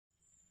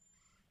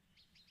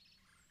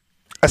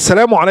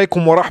Assalamu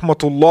alaikum wa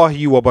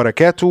rahmatullahi wa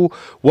barakatuh.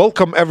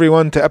 Welcome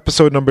everyone to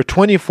episode number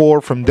 24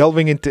 from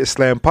Delving into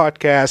Islam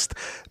podcast.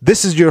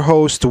 This is your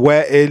host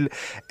Wa'il,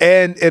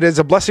 and it is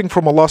a blessing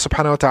from Allah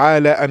subhanahu wa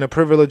ta'ala and a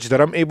privilege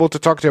that I'm able to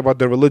talk to you about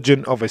the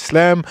religion of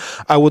Islam.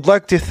 I would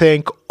like to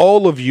thank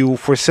all of you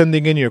for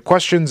sending in your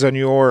questions and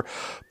your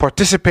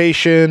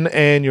participation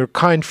and your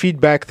kind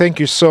feedback. Thank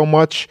you so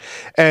much.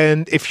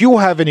 And if you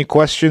have any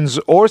questions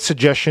or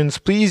suggestions,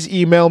 please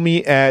email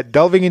me at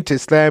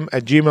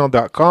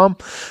delvingintoislam@gmail.com.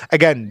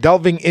 Again,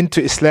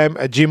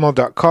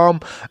 delvingintoislam@gmail.com,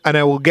 and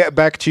I will get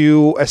back to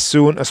you as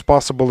soon as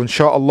possible,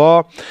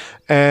 inshallah.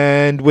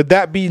 And with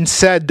that being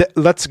said,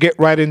 let's get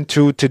right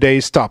into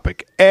today's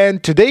topic.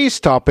 And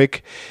today's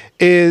topic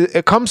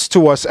it comes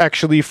to us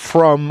actually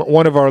from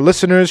one of our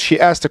listeners. She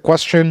asked a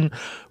question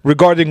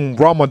regarding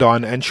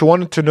Ramadan, and she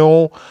wanted to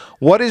know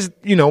what is,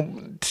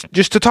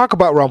 just to talk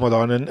about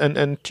Ramadan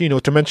and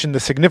to mention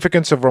the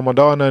significance of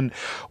Ramadan and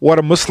what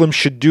a Muslim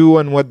should do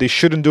and what they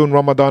shouldn't do in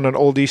Ramadan and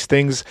all these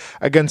things.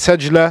 Again,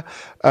 Sajla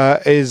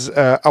is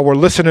our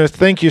listener.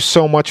 Thank you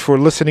so much for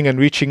listening and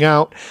reaching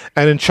out.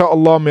 And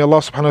inshallah, may Allah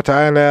subhanahu wa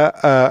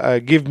ta'ala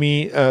give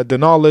me the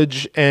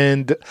knowledge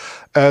and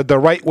the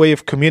right way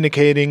of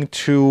communicating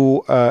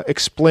to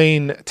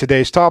explain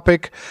today's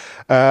topic.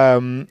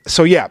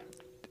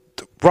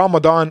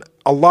 Ramadan,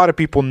 a lot of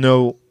people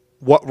know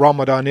what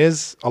Ramadan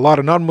is. A lot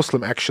of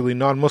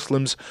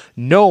non-Muslims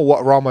know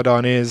what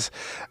Ramadan is.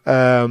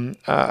 You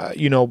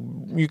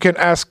can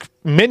ask,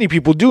 many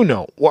people do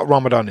know what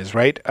Ramadan is,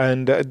 right?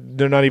 And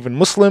they're not even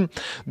Muslim.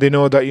 They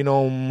know that,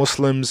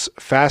 Muslims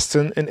fast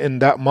in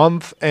that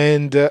month.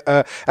 And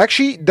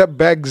actually, that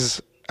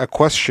begs a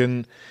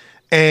question.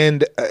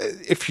 And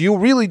if you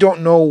really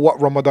don't know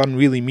what Ramadan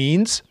really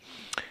means,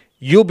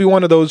 you'll be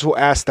one of those who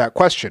ask that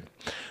question,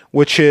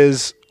 which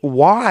is,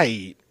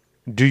 why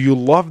do you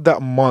love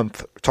that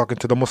month, talking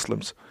to the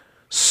Muslims,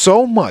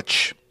 so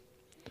much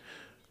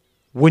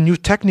when you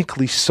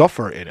technically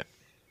suffer in it?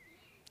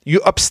 You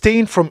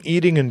abstain from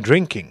eating and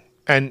drinking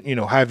and,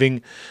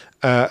 having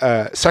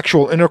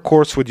sexual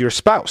intercourse with your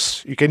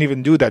spouse. You can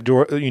even do that,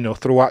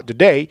 throughout the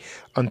day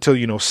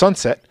until,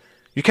 sunset.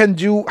 You can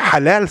do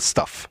halal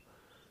stuff.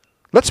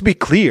 Let's be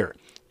clear.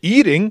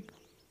 Eating,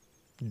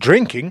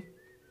 drinking,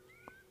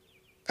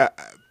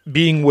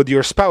 being with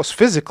your spouse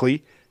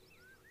physically,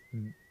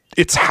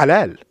 it's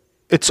halal.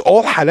 It's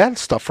all halal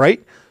stuff, right?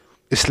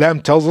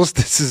 Islam tells us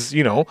this is,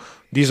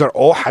 these are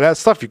all halal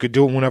stuff. You could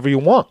do it whenever you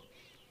want.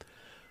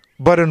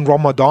 But in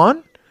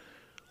Ramadan,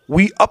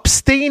 we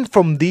abstain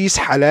from these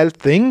halal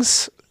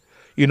things,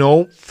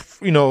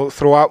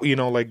 throughout,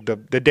 like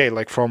the day,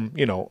 like from,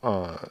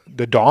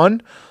 the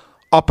dawn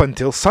up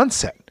until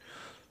sunset.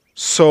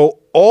 So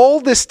all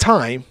this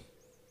time,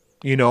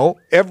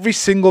 every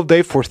single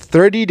day for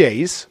 30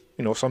 days,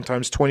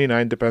 sometimes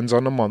 29, depends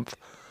on the month,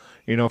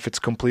 if it's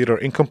complete or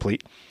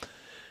incomplete,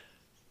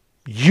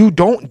 you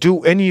don't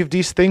do any of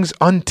these things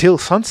until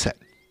sunset.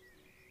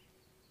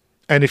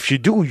 And if you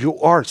do, you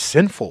are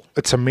sinful.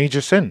 It's a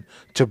major sin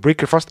to break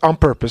your fast on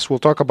purpose. We'll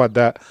talk about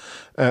that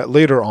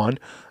later on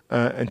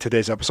in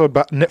today's episode.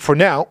 But for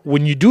now,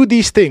 when you do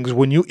these things,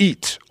 when you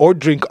eat or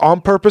drink on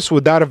purpose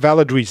without a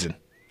valid reason,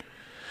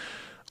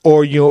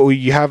 or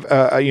you have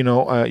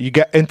you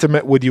get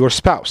intimate with your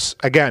spouse,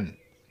 again,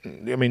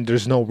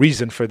 there's no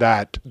reason for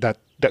that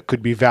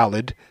could be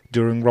valid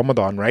during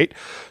Ramadan, right?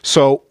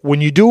 So when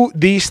you do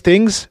these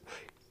things,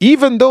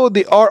 even though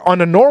they are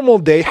on a normal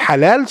day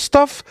halal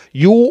stuff,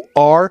 you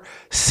are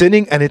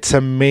sinning, and it's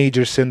a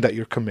major sin that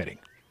you're committing.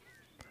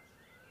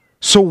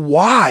 So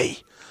why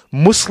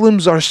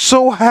Muslims are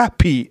so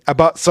happy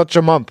about such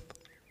a month?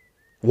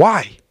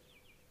 Why?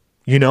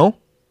 It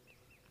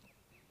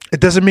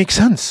doesn't make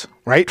sense,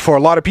 right? For a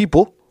lot of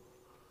people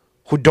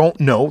who don't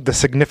know the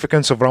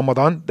significance of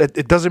Ramadan, that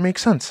it doesn't make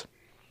sense.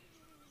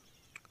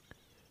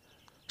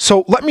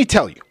 So let me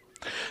tell you.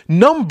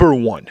 Number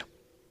one,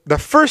 the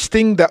first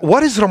thing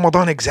what is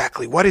Ramadan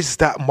exactly? What is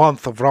that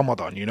month of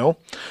Ramadan,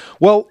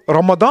 Well,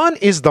 Ramadan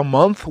is the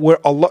month where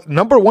Allah,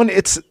 number one,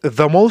 it's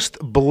the most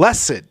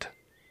blessed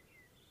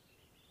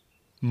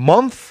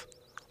month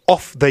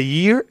of the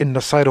year in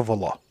the sight of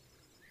Allah.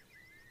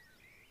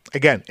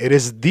 Again, it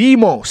is the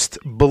most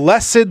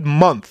blessed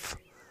month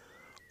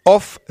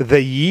of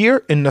the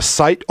year in the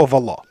sight of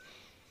Allah.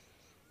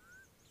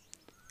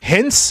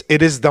 Hence,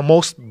 it is the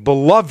most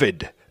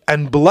beloved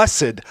and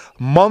blessed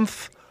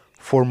month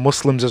for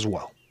Muslims as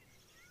well.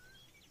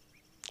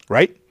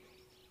 Right?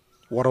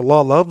 What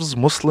Allah loves,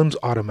 Muslims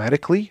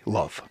automatically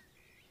love.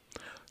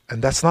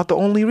 And that's not the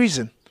only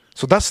reason.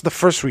 So that's the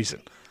first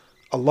reason.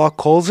 Allah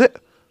calls it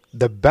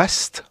the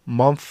best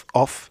month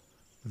of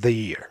the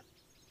year.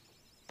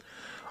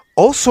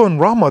 Also in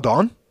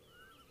Ramadan,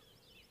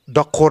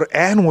 the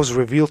Quran was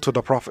revealed to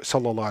the Prophet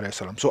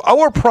ﷺ. So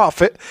our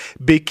Prophet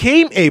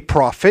became a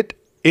prophet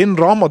in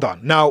Ramadan.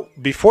 Now,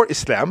 before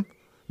Islam,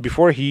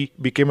 before he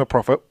became a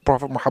prophet,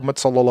 Prophet Muhammad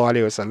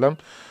ﷺ,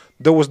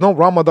 there was no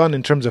Ramadan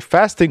in terms of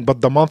fasting, but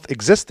the month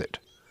existed.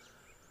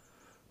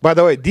 By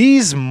the way,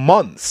 these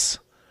months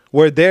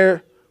were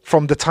there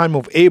from the time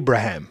of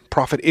Abraham,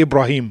 Prophet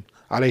Ibrahim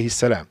alayhi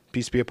salam,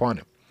 peace be upon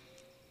him.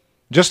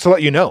 Just to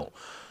let you know,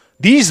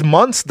 these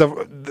months, the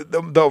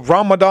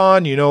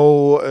Ramadan,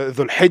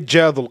 Dhul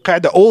Hijjah, Dhul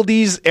Qa'dah, all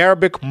these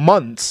Arabic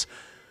months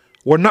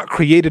were not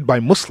created by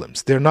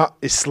Muslims. They're not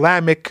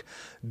Islamic.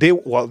 They're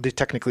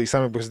technically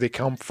Islamic because they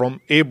come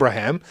from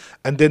Abraham.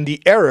 And then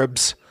the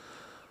Arabs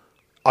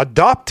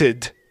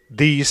adopted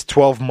these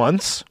 12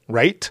 months,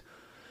 right?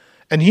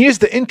 And here's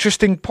the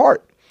interesting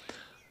part.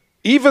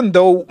 Even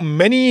though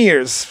many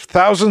years,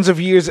 thousands of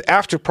years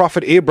after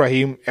Prophet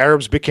Abraham,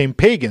 Arabs became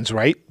pagans,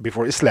 right?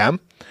 Before Islam,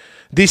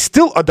 they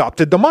still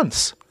adopted the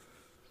months.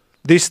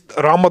 This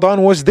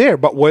Ramadan was there,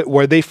 but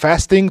were they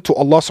fasting to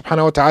Allah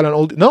subhanahu wa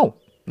ta'ala? No,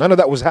 none of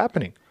that was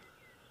happening.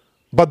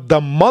 But the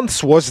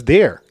months was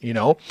there,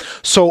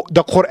 So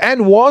the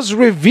Quran was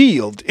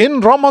revealed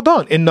in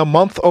Ramadan, in the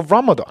month of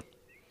Ramadan.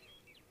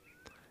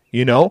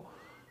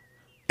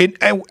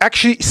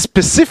 Actually,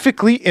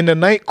 specifically in a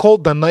night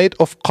called the night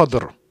of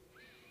Qadr.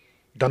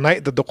 The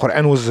night that the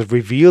Quran was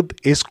revealed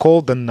is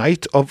called the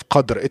night of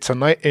Qadr. It's a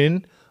night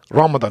in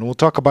Ramadan. We'll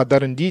talk about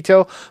that in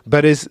detail,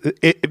 but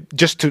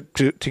just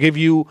to give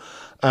you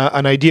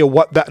an idea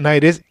what that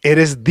night is, it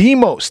is the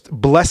most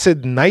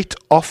blessed night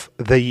of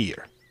the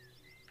year.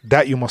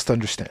 That you must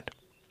understand.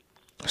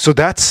 So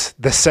that's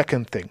the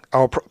second thing.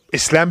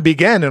 Islam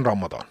began in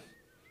Ramadan.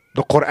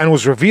 The Quran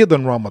was revealed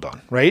in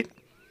Ramadan, right?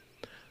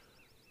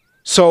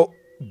 So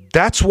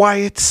that's why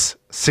it's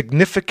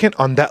significant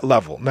on that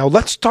level. Now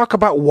let's talk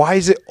about why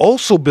is it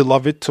also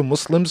beloved to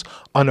Muslims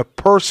on a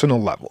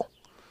personal level.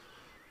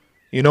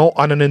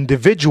 On an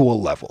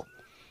individual level.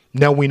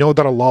 Now we know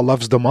that Allah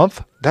loves the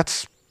month.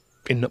 That's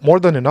more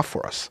than enough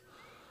for us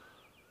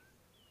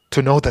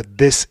to know that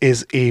this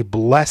is a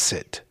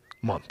blessed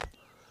month.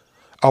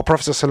 Our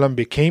Prophet ﷺ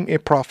became a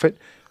prophet.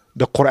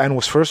 The Quran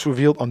was first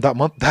revealed on that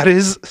month. That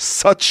is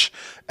such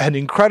an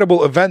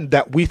incredible event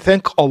that we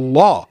thank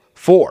Allah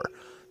for,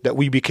 that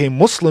we became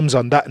Muslims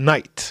on that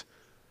night.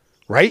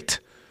 Right?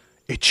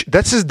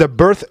 This is the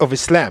birth of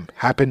Islam,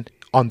 happened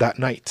on that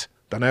night.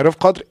 The night of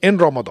Qadr in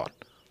Ramadan.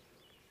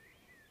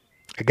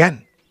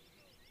 Again,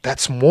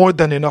 that's more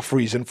than enough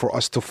reason for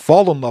us to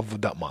fall in love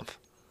with that month.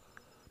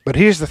 But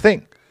here's the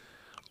thing.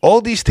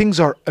 All these things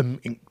are,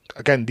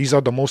 again, these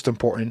are the most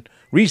important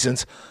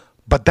reasons,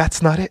 but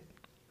that's not it.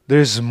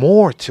 There's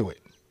more to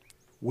it.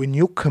 When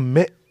you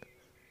commit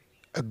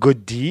a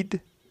good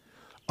deed,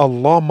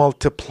 Allah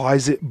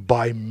multiplies it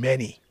by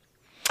many.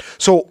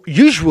 So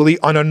usually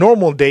on a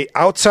normal day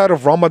outside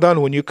of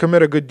Ramadan, when you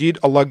commit a good deed,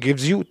 Allah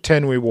gives you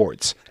 10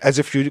 rewards, as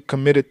if you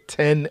committed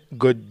 10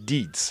 good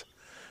deeds.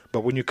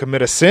 But when you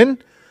commit a sin,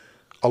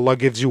 Allah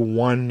gives you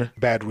 1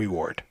 bad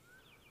reward.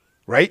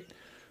 Right?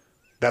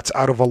 That's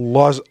out of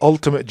Allah's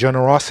ultimate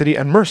generosity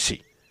and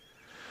mercy.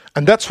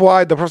 And that's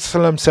why the Prophet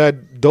ﷺ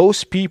said,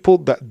 those people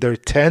that their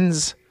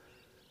 10s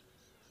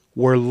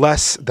were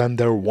less than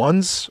their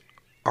 1s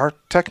are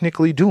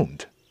technically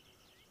doomed.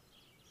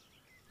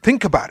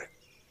 Think about it.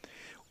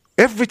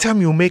 Every time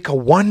you make a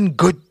 1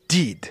 good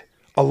deed,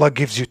 Allah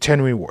gives you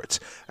 10 rewards.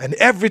 And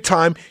every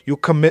time you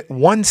commit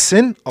 1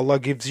 sin, Allah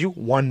gives you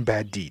 1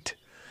 bad deed.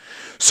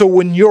 So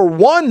when your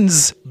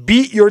 1s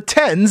beat your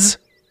 10s,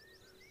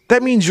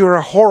 that means you're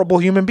a horrible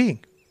human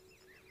being.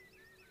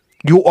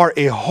 You are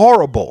a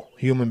horrible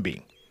human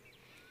being.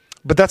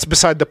 But that's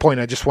beside the point.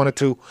 I just wanted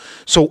to...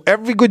 So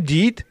every good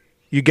deed,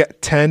 you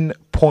get 10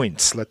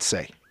 points, let's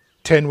say.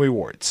 10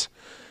 rewards.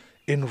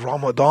 In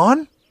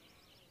Ramadan,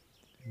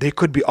 they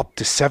could be up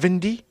to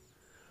 70,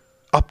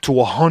 up to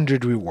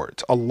 100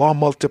 rewards. Allah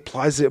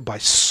multiplies it by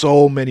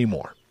so many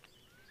more.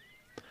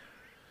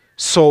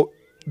 So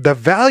the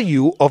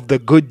value of the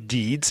good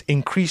deeds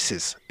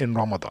increases in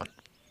Ramadan.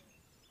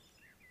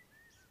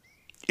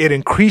 It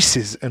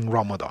increases in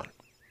Ramadan.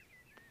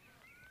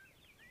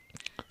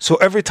 So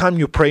every time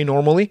you pray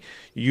normally,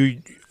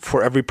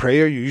 for every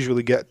prayer, you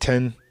usually get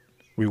 10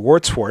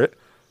 rewards for it.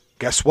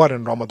 Guess what?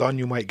 In Ramadan,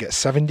 you might get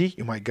 70,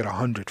 you might get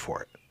 100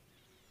 for it.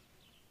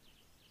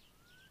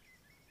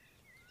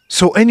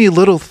 So any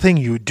little thing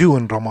you do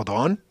in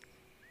Ramadan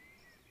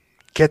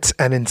gets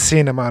an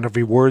insane amount of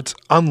rewards,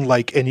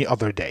 unlike any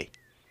other day.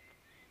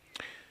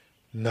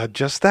 Not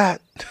just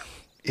that.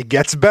 It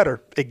gets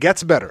better. It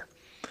gets better.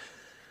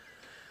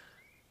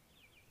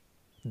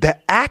 The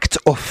act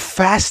of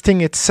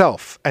fasting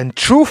itself, and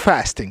true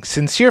fasting,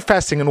 sincere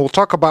fasting, and we'll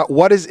talk about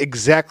what is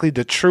exactly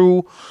the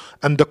true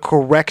and the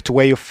correct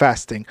way of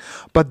fasting.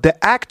 But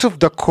the act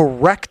of the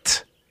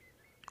correct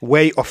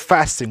way of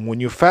fasting, when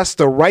you fast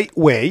the right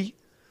way,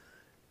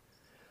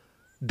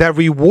 the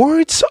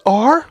rewards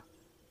are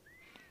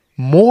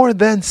more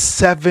than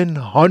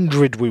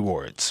 700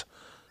 rewards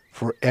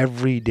for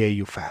every day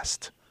you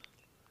fast.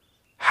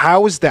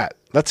 How is that?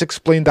 Let's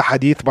explain the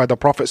hadith by the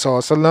Prophet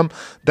ﷺ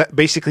that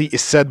basically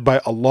is said by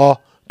Allah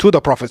to the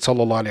Prophet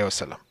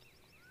ﷺ.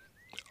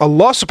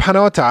 Allah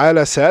subhanahu wa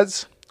ta'ala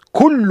says,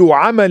 كل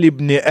عمل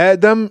ابن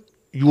آدم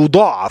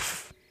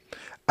يضاعف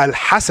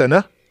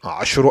الحسنة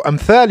عشر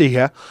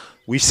أمثالها.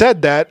 We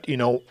said that,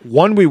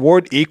 1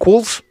 reward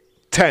equals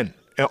 10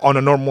 on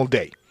a normal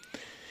day.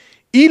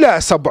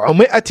 إلى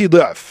 700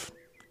 ضعف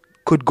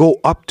could go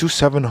up to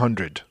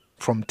 700.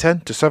 From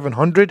 10 to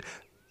 700,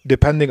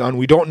 depending on,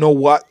 we don't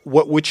know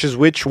which is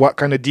which, what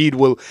kind of deed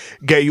will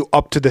get you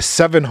up to the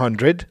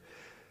 700,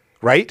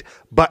 right?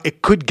 But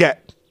it could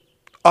get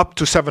up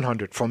to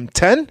 700, from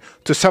 10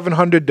 to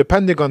 700,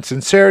 depending on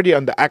sincerity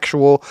and the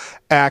actual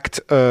act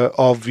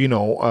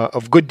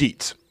of good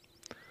deeds.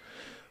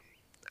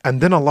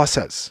 And then Allah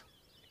says,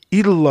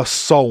 إِلَّا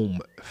الصَّوْمَ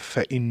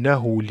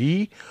فَإِنَّهُ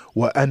لِي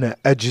وَأَنَا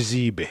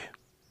أَجْزِي بِهِ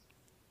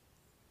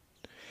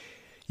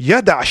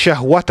يَدَعْ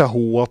شَهْوَتَهُ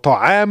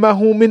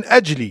وَطَعَامَهُ مِنْ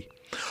أَجْلِي.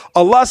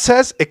 Allah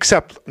says,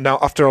 except, now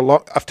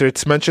after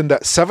it's mentioned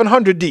that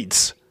 700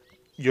 deeds,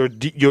 your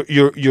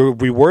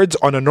rewards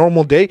on a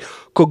normal day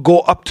could go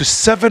up to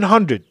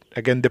 700.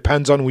 Again,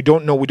 depends on, we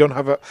don't know, we don't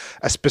have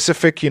a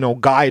specific,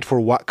 guide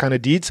for what kind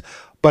of deeds,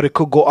 but it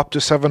could go up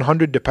to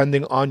 700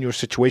 depending on your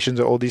situations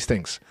and all these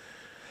things.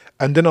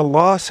 And then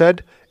Allah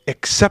said,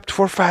 except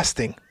for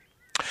fasting.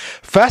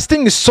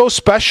 Fasting is so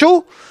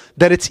special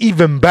that it's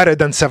even better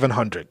than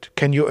 700.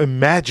 Can you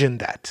imagine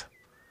that?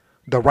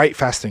 The right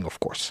fasting, of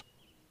course.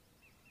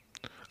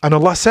 And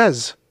Allah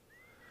says,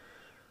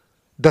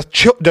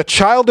 the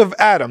child of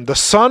Adam, the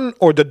son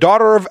or the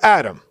daughter of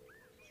Adam,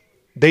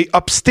 they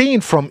abstain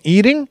from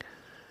eating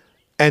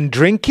and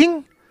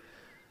drinking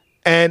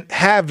and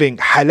having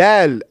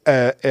halal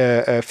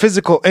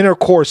physical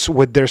intercourse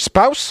with their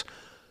spouse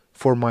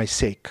for my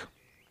sake.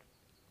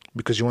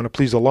 Because you want to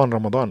please Allah in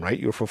Ramadan, right?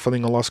 You're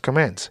fulfilling Allah's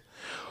commands.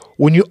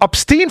 When you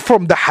abstain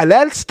from the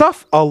halal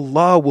stuff,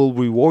 Allah will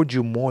reward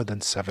you more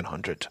than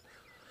 700.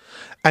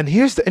 And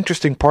here's the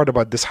interesting part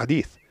about this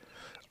hadith.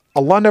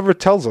 Allah never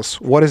tells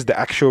us what is the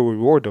actual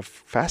reward of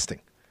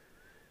fasting.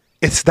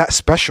 It's that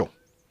special.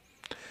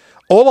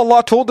 All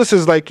Allah told us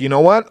is like, you know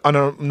what? On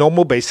a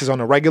normal basis,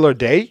 on a regular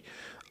day,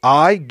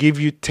 I give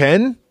you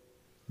 10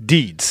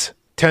 deeds,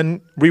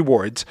 10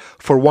 rewards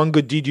for one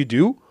good deed you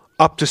do,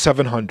 up to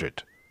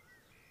 700.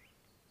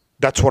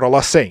 That's what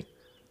Allah's saying.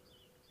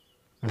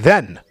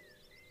 Then,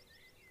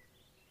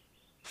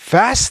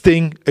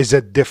 fasting is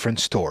a different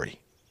story.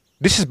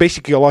 This is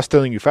basically Allah's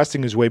telling you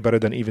fasting is way better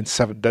than even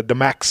the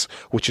max,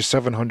 which is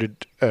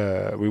 700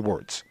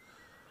 rewards.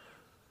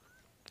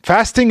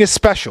 Fasting is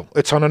special.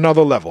 It's on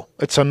another level.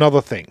 It's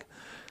another thing.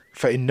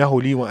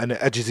 فَإِنَّهُ لِي وَأَنَا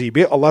أَجْزِي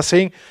بِهِ. Allah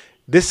saying,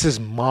 this is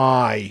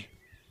my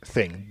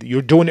thing.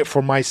 You're doing it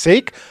for my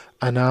sake,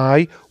 and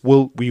I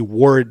will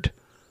reward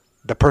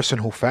the person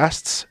who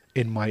fasts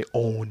in my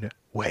own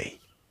way.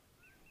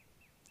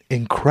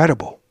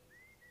 Incredible.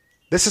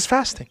 This is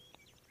fasting.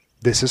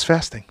 This is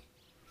fasting.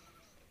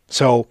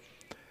 So,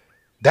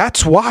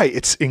 that's why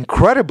it's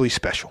incredibly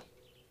special.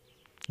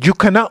 You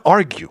cannot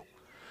argue.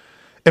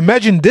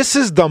 Imagine this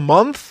is the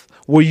month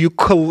where you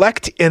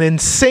collect an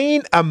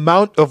insane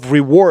amount of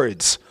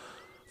rewards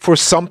for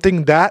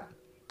something that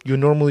you're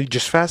normally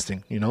just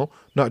fasting,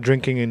 not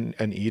drinking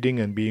and eating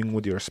and being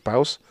with your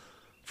spouse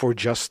for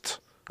just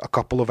a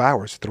couple of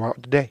hours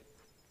throughout the day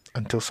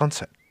until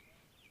sunset.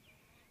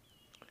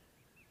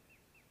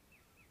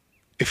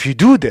 If you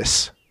do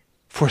this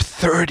for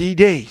 30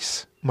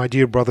 days, my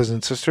dear brothers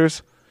and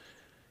sisters,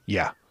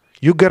 yeah,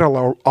 you get a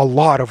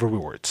lot of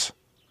rewards.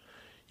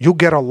 You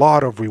get a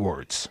lot of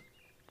rewards.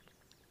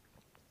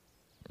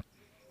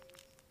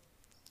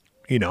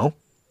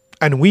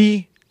 And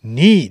we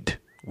need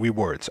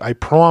rewards. I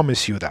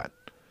promise you that.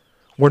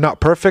 We're not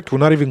perfect. We're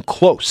not even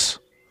close.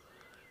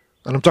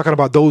 And I'm talking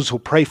about those who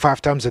pray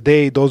 5 times a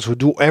day, those who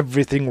do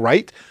everything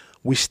right.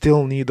 We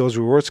still need those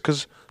rewards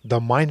because the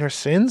minor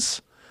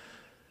sins,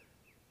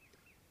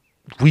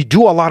 we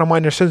do a lot of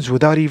minor sins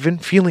without even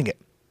feeling it.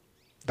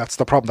 That's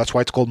the problem. That's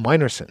why it's called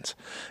minor sins.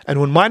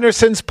 And when minor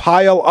sins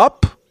pile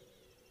up,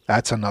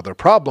 that's another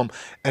problem.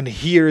 And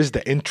here's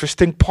the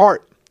interesting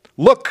part.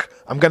 Look,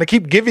 I'm going to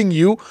keep giving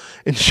you,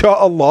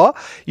 inshallah,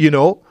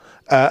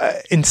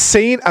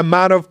 insane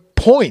amount of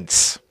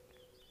points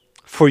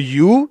for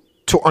you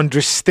to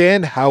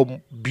understand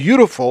how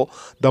beautiful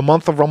the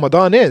month of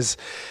Ramadan is.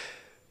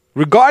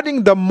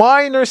 Regarding the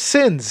minor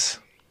sins,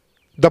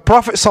 the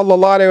Prophet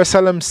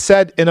ﷺ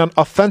said in an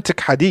authentic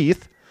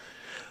hadith,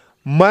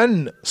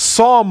 من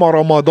صام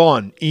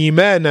رمضان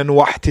إيمانا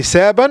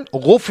واحتسابا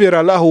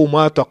غفر له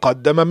ما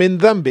تقدم من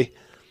ذنبه.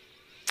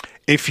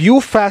 If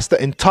you fast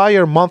the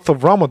entire month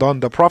of Ramadan,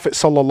 the Prophet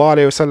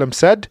ﷺ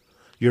said,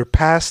 your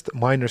past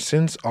minor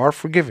sins are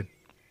forgiven.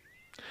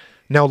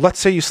 Now let's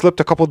say you slipped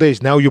a couple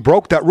days. Now you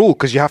broke that rule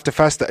because you have to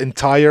fast the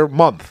entire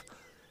month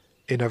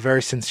in a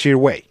very sincere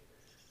way.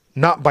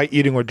 Not by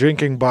eating or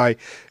drinking,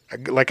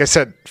 like I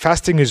said,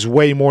 fasting is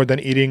way more than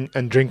eating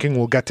and drinking.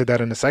 We'll get to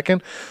that in a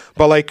second.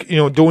 But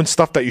doing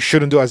stuff that you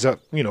shouldn't do as a,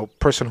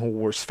 person who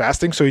was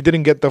fasting. So you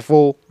didn't get the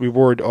full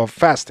reward of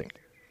fasting.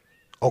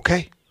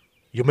 Okay.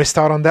 You missed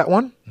out on that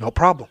one? No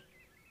problem.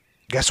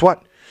 Guess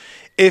what?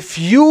 If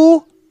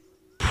you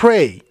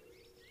pray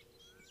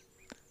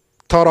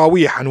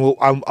Taraweeh,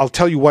 and I'll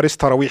tell you what is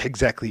Taraweeh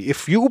exactly.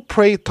 If you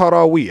pray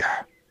Taraweeh,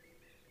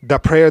 the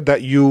prayer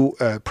that you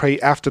pray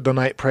after the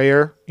night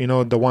prayer,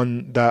 the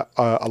one that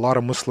a lot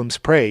of Muslims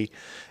pray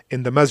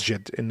in the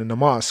masjid, in the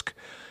mosque,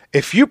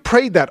 If you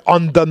pray that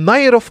on the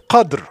night of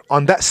Qadr,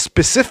 on that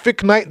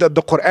specific night that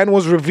the Quran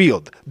was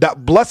revealed,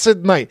 that blessed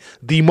night,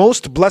 the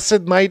most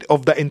blessed night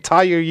of the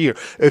entire year,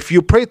 if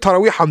you pray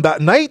Taraweeh on that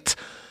night,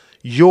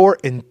 your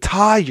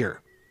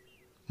entire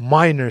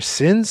minor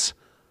sins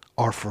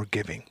are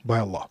forgiven by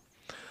Allah.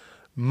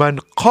 Man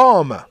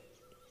qama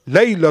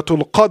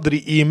laylatul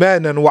qadri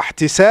imanan wa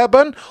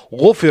ihtisaban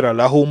ghufira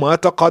lahu ma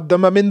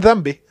taqaddama min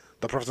dhanbih.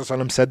 The Prophet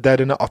ﷺ said that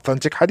in an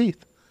authentic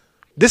hadith.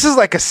 This is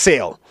like a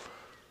sale.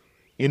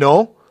 You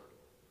know,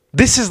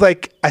 this is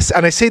like,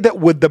 and I say that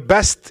with the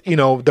best,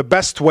 the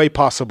best way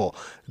possible.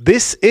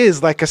 This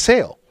is like a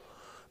sale.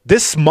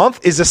 This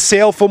month is a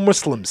sale for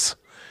Muslims.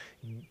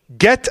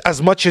 Get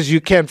as much as you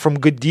can from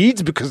good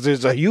deeds because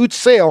there's a huge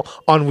sale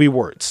on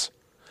rewards.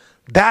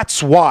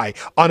 That's why,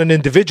 on an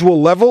individual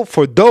level,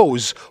 for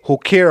those who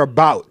care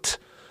about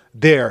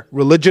their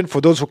religion, for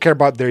those who care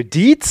about their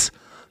deeds,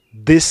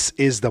 this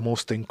is the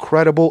most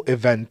incredible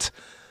event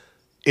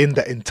in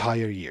the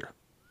entire year.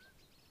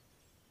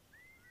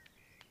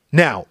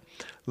 Now,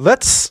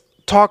 let's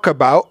talk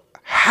about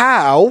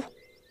how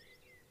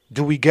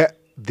do we get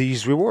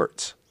these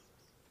rewards?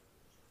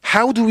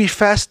 How do we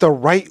fast the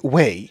right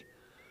way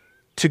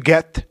to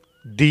get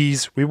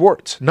these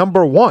rewards?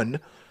 Number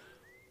one,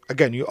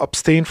 again, you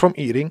abstain from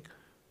eating,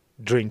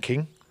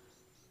 drinking,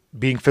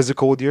 being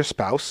physical with your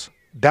spouse.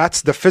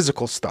 That's the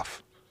physical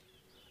stuff.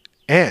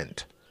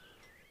 And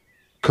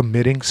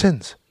committing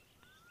sins.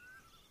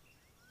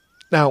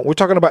 Now, we're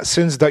talking about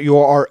sins that you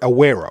are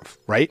aware of,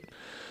 right?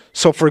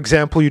 So, for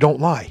example, you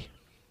don't lie.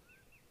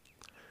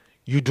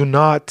 You do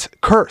not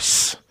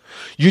curse.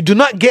 You do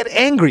not get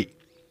angry.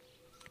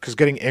 Because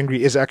getting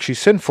angry is actually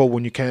sinful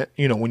when you can't,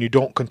 when you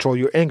don't control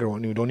your anger,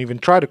 when you don't even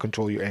try to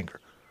control your anger.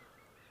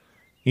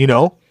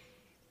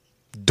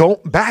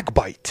 Don't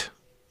backbite.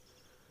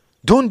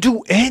 Don't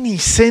do any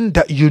sin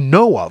that you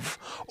know of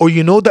or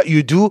you know that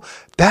you do.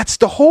 That's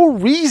the whole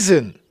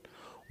reason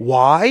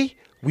why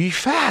we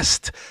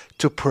fast,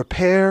 to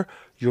prepare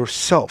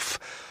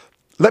yourself.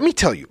 Let me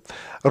tell you,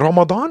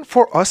 Ramadan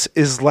for us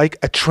is like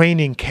a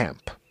training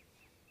camp.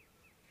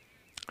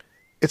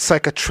 It's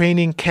like a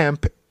training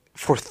camp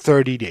for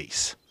 30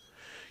 days.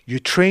 You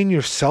train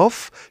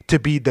yourself to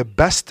be the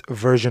best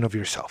version of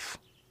yourself.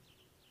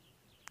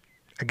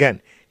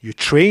 Again, you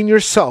train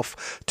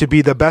yourself to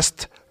be the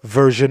best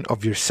version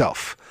of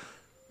yourself.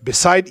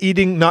 Beside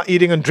not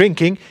eating and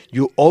drinking,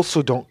 you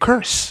also don't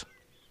curse.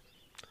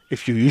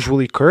 If you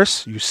usually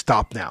curse, you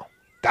stop now.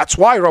 That's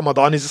why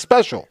Ramadan is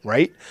special,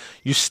 right?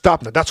 You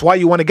stop now. That's why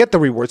you want to get the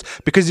rewards.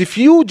 Because if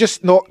you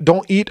just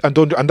don't eat and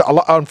don't, and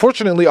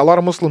unfortunately, a lot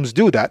of Muslims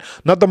do that.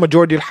 Not the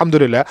majority,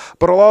 alhamdulillah,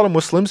 but a lot of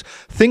Muslims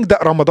think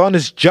that Ramadan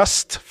is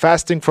just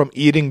fasting from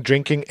eating,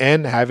 drinking,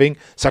 and having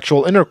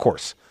sexual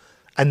intercourse.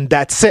 And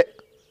that's it.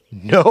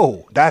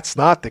 No, that's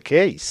not the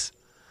case.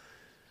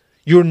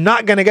 You're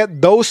not going to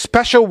get those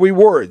special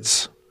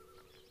rewards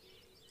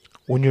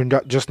when you're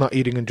just not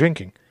eating and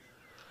drinking.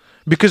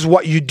 Because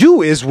what you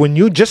do is, when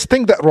you just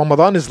think that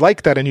Ramadan is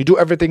like that and you do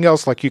everything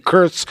else, like you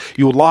curse,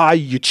 you lie,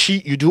 you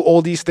cheat, you do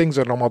all these things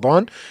in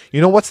Ramadan,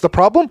 you know what's the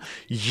problem?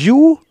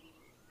 You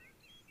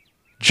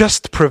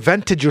just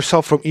prevented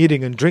yourself from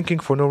eating and drinking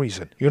for no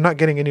reason. You're not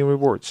getting any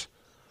rewards.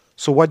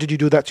 So why did you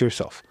do that to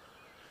yourself?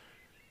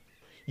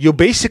 You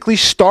basically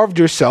starved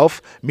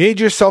yourself, made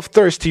yourself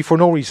thirsty for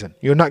no reason.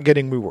 You're not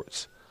getting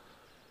rewards.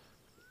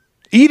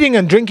 Eating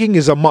and drinking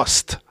is a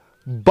must,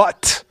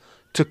 but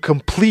to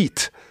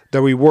complete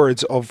the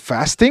rewards of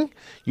fasting,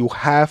 you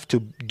have to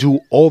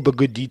do all the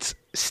good deeds,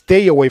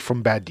 stay away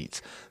from bad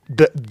deeds.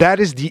 That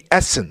is the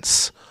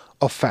essence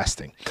of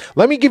fasting.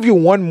 Let me give you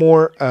one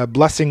more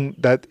blessing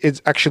that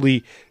is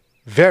actually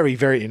very,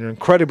 very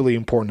incredibly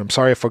important. I'm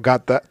sorry I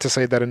forgot to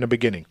say that in the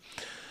beginning.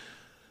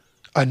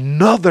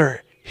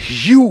 Another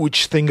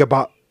huge thing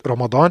about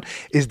Ramadan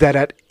is that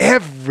at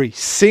every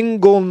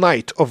single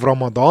night of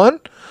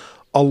Ramadan,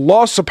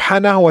 Allah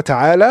subhanahu wa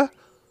ta'ala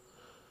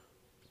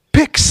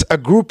picks a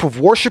group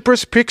of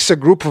worshippers, picks a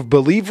group of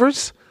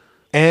believers,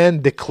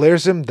 and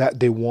declares them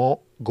that they won't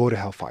go to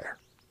hellfire.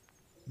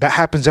 That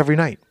happens every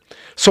night.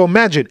 So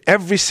imagine,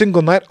 every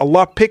single night,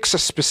 Allah picks a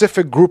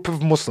specific group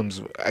of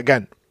Muslims.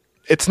 Again,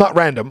 it's not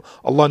random.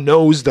 Allah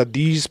knows that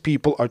these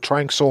people are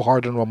trying so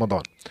hard in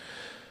Ramadan.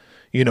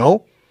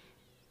 You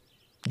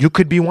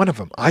could be one of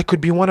them. I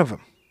could be one of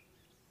them.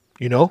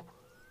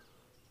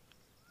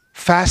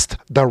 Fast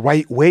the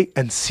right way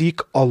and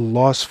seek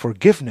Allah's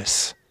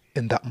forgiveness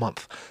in that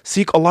month.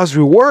 Seek Allah's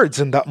rewards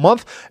in that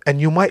month,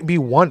 and you might be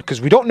one, because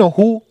we don't know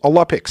who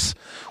Allah picks.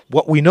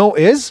 What we know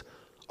is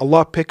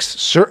Allah picks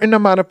certain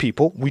amount of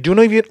people. We don't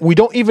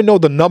even know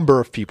the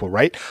number of people,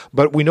 right?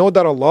 But we know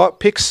that Allah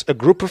picks a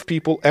group of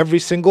people every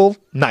single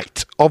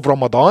night of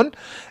Ramadan,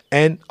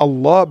 and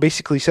Allah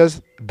basically says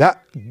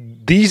that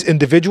these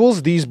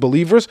individuals, these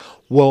believers,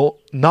 will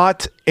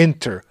not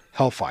enter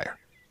hellfire.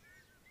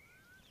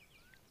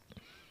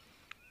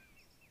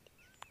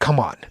 Come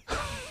on.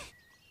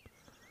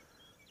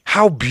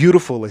 How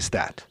beautiful is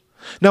that?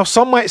 Now,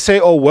 some might say,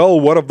 oh, well,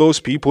 what if those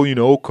people,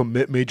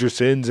 commit major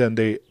sins and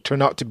they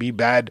turn out to be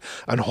bad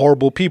and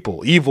horrible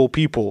people, evil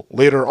people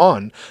later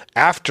on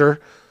after.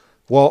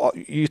 Well,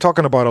 you're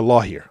talking about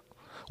Allah here.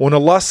 When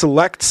Allah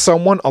selects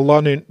someone,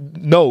 Allah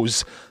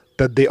knows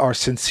that they are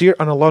sincere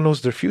and Allah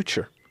knows their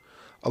future.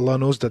 Allah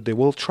knows that they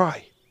will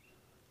try.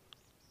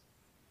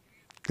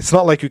 It's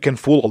not like you can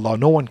fool Allah.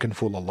 No one can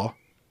fool Allah.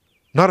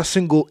 Not a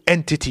single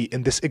entity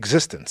in this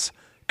existence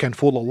can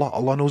fool Allah.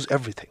 Allah knows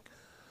everything.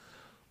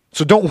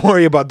 So don't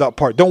worry about that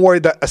part. Don't worry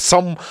that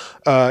some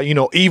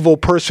evil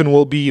person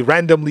will be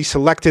randomly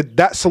selected.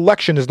 That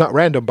selection is not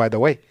random, by the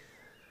way.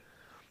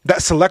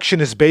 That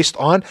selection is based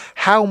on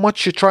how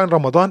much you try in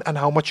Ramadan and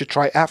how much you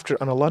try after.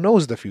 And Allah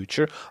knows the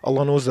future.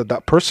 Allah knows that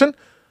that person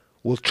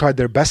will try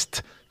their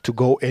best to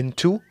go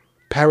into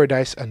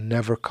paradise and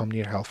never come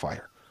near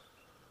hellfire.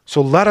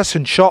 So let us,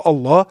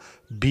 inshallah,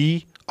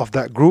 be of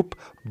that group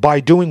by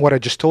doing what I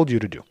just told you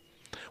to do.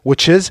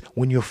 Which is,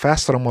 when you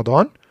fast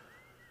Ramadan,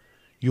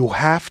 you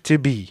have to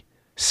be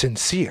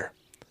sincere.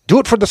 Do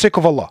it for the sake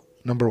of Allah,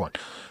 number one.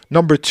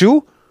 Number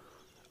two,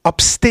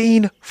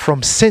 abstain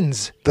from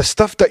sins. The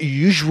stuff that you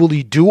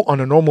usually do on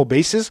a normal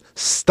basis,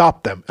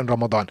 stop them in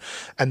Ramadan.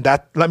 And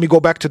that, let me go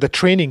back to the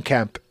training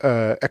camp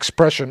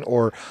expression,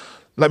 or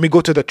let me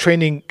go to the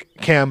training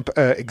camp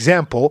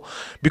example.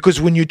 Because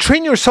when you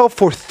train yourself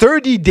for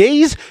 30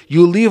 days,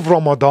 you leave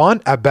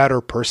Ramadan a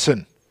better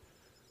person.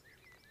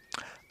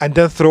 And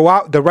then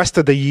throughout the rest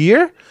of the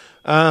year,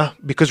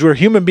 because we're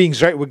human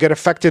beings, right? We get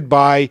affected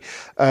by,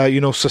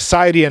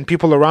 society and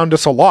people around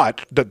us a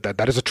lot.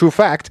 That is a true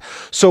fact.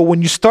 So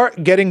when you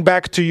start getting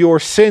back to your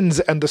sins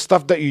and the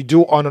stuff that you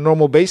do on a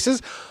normal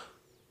basis,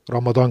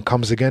 Ramadan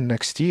comes again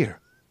next year.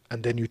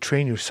 And then you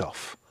train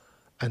yourself.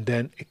 And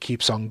then it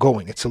keeps on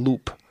going. It's a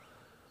loop.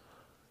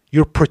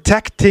 You're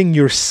protecting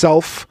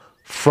yourself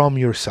from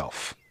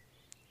yourself.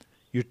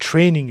 You're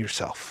training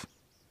yourself.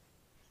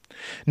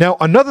 Now,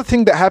 another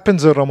thing that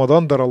happens in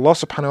Ramadan that Allah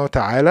subhanahu wa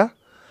ta'ala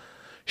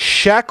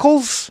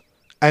shackles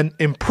and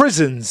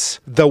imprisons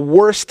the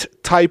worst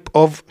type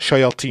of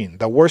shayateen,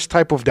 the worst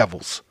type of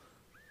devils.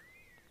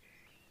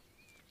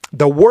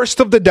 The worst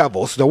of the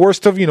devils, the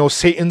worst of,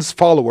 Satan's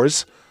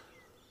followers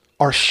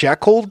are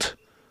shackled.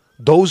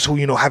 Those who,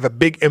 have a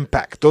big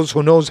impact. Those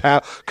who knows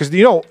how, because,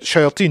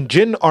 shayateen,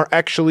 jinn are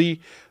actually,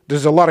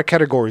 there's a lot of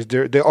categories.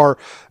 They are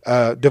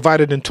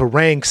divided into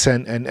ranks,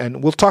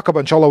 and we'll talk about,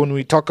 inshallah, when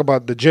we talk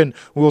about the jinn,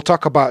 we'll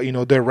talk about,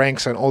 their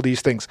ranks and all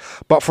these things.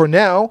 But for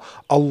now,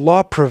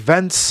 Allah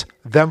prevents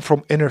them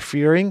from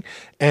interfering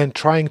and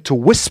trying to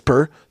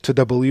whisper to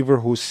the believer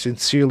who's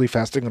sincerely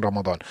fasting in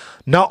Ramadan.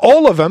 Not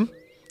all of them,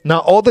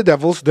 not all the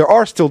devils. There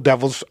are still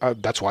devils.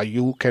 That's why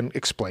you can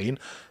explain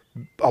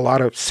a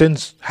lot of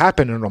sins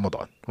happen in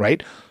Ramadan,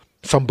 right?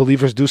 Some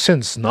believers do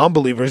sins.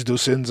 Non-believers do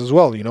sins as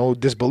well.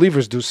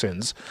 Disbelievers do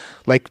sins.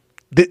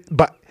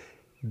 But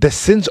the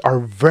sins are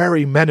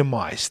very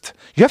minimized.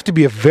 You have to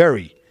be a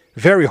very,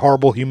 very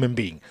horrible human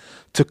being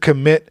to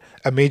commit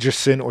a major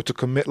sin or to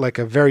commit like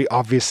a very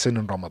obvious sin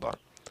in Ramadan.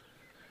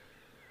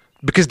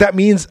 Because that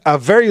means a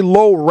very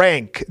low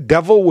rank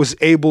devil was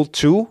able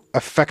to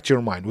affect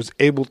your mind, was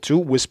able to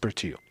whisper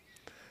to you.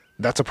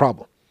 That's a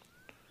problem.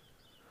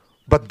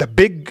 But the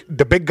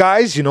big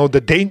guys,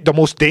 the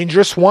most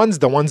dangerous ones,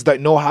 the ones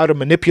that know how to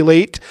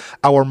manipulate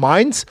our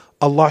minds,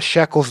 Allah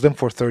shackles them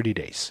for 30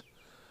 days.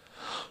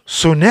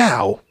 So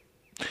now,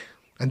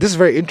 and this is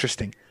very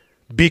interesting,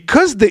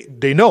 because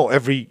they know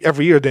every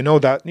year they know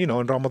that, in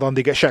Ramadan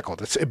they get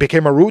shackled. It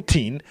became a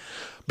routine,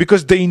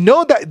 because they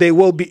know that they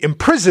will be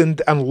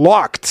imprisoned and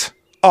locked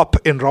up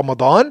in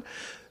Ramadan.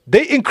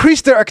 They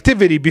increase their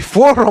activity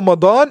before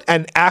Ramadan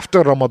and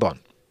after Ramadan.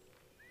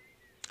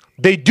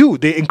 They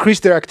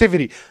increase their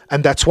activity.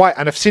 And that's why,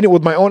 and I've seen it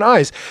with my own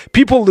eyes,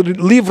 people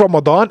leave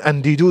Ramadan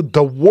and they do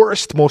the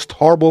worst, most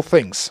horrible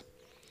things.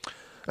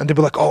 And they'll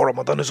be like, oh,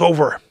 Ramadan is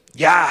over.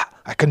 Yeah,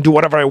 I can do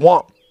whatever I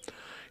want.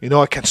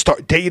 I can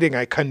start dating.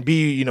 I can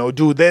be,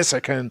 do this.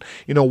 I can,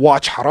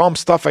 watch haram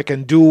stuff. I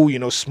can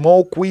do,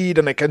 smoke weed,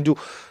 and I can do.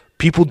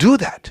 People do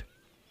that.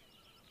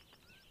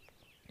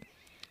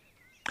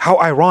 How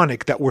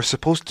ironic that we're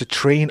supposed to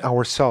train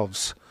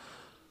ourselves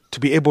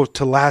to be able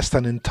to last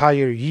an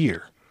entire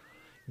year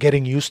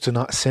getting used to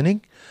not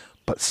sinning.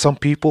 But some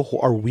people who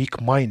are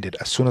weak-minded,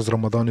 as soon as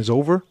Ramadan is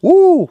over,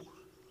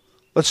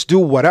 let's do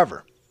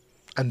whatever.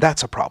 And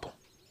that's a problem.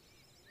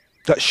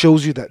 That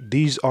shows you that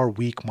these are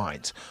weak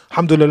minds.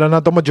 Alhamdulillah,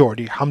 not the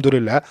majority,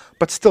 alhamdulillah,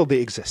 but still they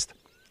exist.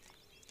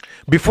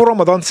 Before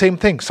Ramadan, same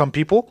thing. Some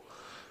people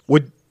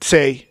would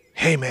say,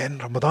 hey man,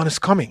 Ramadan is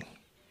coming.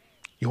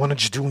 You want to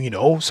just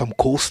do, some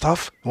cool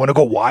stuff? You want to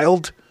go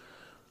wild?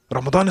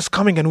 Ramadan is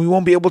coming and we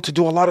won't be able to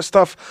do a lot of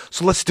stuff.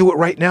 So let's do it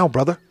right now,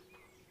 brother.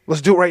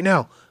 Let's do it right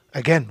now.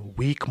 Again,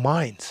 weak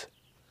minds.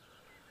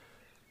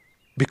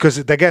 Because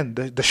again,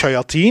 the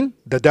shayateen,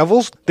 the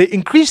devils, they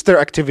increase their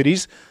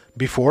activities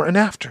before and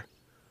after.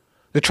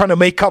 They're trying to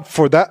make up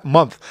for that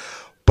month.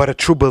 But a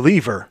true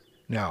believer,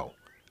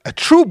 a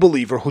true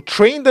believer who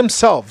trained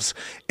themselves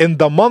in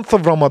the month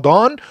of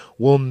Ramadan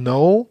will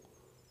know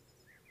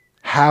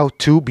how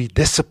to be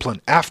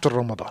disciplined after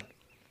Ramadan.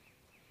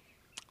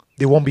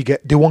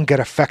 they won't get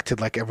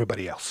affected like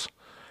everybody else.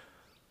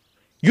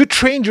 You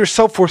trained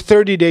yourself for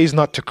 30 days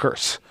not to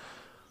curse.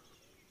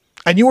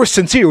 And you were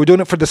sincere. You were doing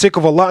it for the sake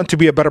of Allah and to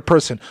be a better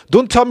person.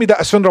 Don't tell me that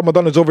as soon as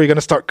Ramadan is over, you're going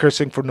to start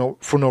cursing for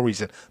no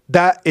reason.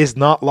 That is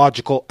not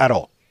logical at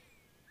all.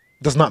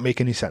 Does not make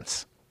any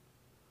sense.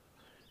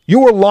 You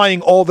were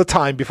lying all the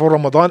time before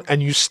Ramadan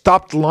and you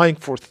stopped lying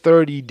for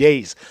 30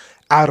 days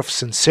out of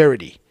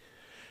sincerity.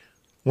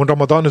 When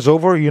Ramadan is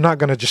over, you're not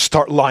going to just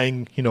start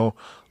lying,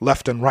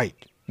 left and right.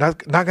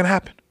 Not going to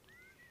happen.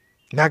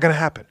 Not going to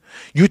happen.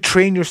 You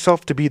train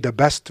yourself to be the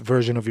best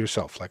version of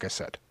yourself, like I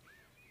said.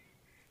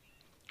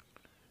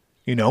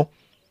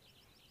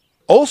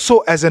 Also,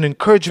 as an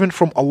encouragement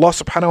from Allah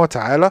subhanahu wa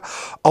ta'ala,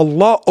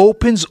 Allah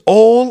opens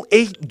all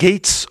 8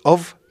 gates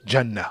of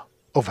Jannah,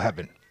 of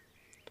heaven.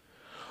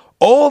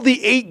 All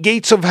the 8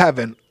 gates of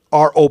heaven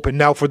are open.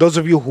 Now, for those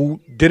of you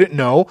who didn't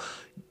know,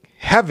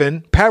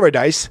 heaven,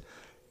 paradise,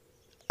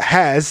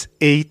 has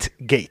 8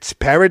 gates.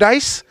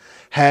 Paradise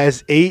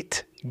has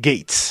 8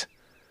 gates.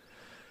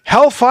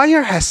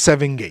 Hellfire has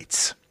 7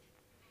 gates.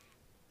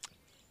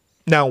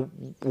 Now,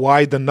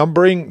 why the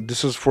numbering?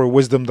 This is for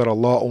wisdom that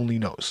Allah only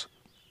knows.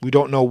 We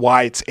don't know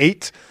why it's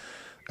 8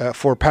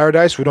 for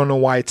paradise. We don't know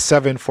why it's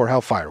 7 for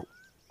hellfire.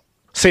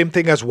 Same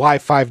thing as why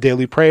 5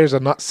 daily prayers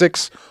and not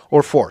 6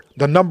 or 4.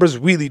 The numbers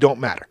really don't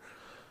matter.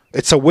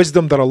 It's a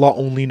wisdom that Allah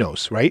only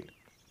knows, right?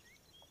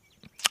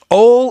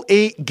 All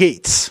 8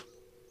 gates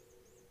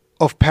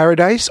of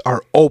paradise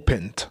are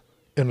opened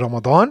in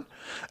Ramadan,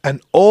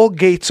 and all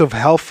gates of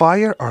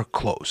hellfire are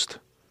closed.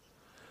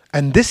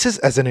 And this is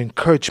as an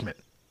encouragement.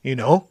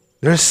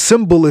 There's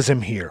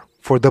symbolism here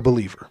for the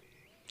believer.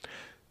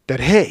 That,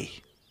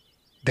 hey,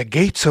 the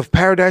gates of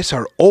paradise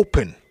are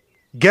open.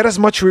 Get as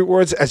much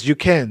rewards as you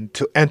can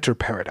to enter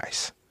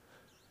paradise.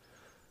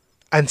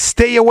 And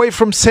stay away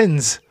from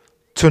sins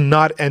to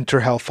not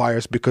enter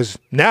hellfires, because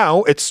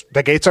now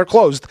the gates are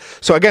closed.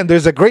 So again,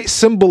 there's a great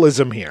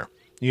symbolism here.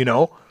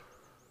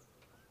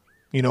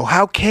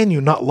 How can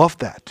you not love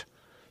that?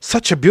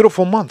 Such a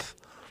beautiful month.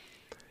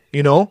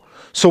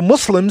 So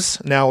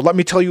Muslims, now let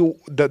me tell you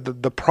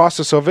the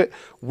process of it.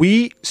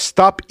 We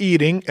stop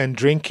eating and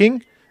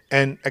drinking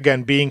and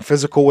again being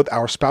physical with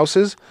our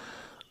spouses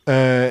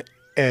right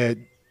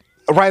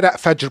at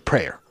Fajr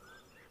prayer.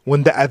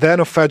 When the adhan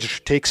of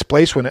Fajr takes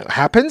place, when it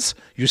happens,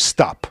 you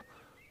stop.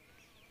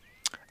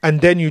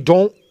 And then you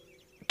don't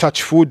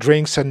touch food,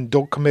 drinks, and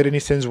don't commit any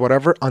sins,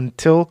 whatever,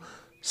 until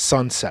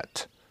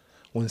sunset.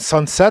 When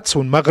sun sets,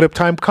 when Maghrib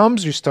time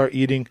comes, you start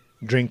eating,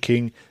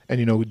 drinking,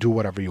 and do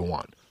whatever you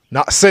want.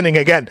 Not sinning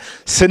again.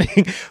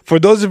 Sinning, for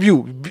those of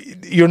you,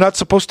 you're not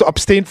supposed to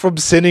abstain from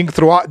sinning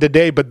throughout the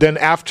day, but then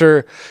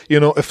after,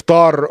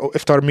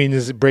 iftar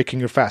means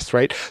breaking your fast,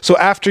 right? So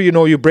after,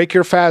 you break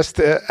your fast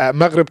at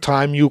Maghrib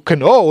time, you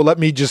can, let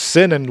me just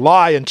sin and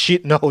lie and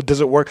cheat. No, it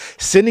doesn't work.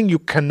 Sinning, you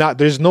cannot.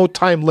 There's no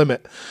time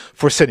limit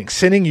for sinning.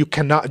 Sinning, you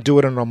cannot do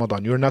it in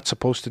Ramadan. You're not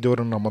supposed to do it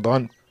in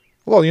Ramadan.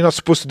 Well, you're not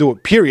supposed to do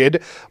it,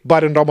 period.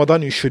 But in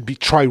Ramadan, you should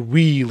try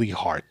really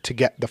hard to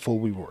get the full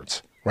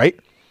rewards, right?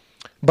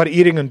 But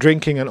eating and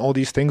drinking and all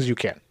these things, you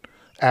can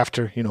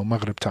after,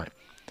 Maghrib time.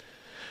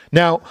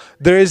 Now,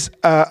 there is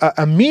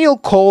a meal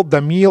called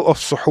the meal of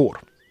suhoor.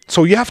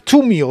 So you have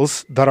 2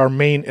 meals that are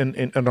main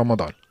in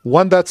Ramadan.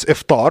 One that's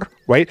iftar,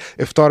 right?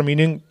 Iftar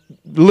meaning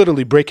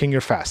literally breaking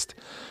your fast.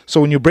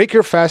 So when you break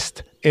your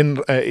fast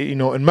in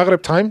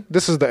Maghrib time,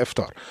 this is the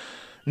iftar.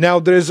 Now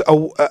there's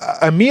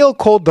a meal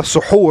called the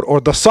suhoor or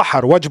the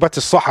sahar, wajbat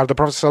al-sahar. The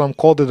Prophet ﷺ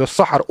called it the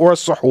sahar or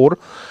suhoor.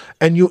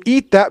 And you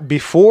eat that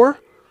before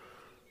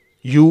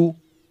you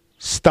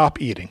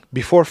stop eating,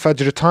 before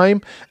Fajr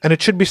time. And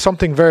it should be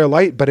something very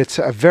light, but it's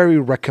a very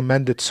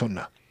recommended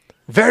sunnah.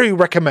 Very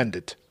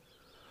recommended.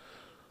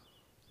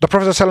 The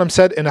Prophet ﷺ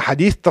said in a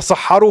hadith,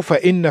 تَصَحَّرُوا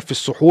فَإِنَّ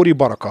فِي السُّحُورِ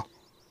بَرَكَةً.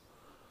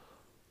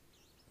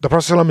 The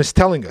Prophet ﷺ is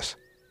telling us,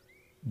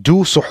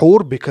 do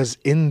suhoor, because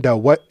in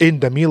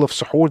the meal of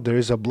suhoor there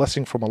is a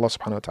blessing from Allah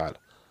subhanahu wa ta'ala.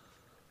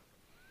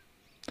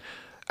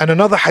 And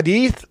another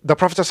hadith, the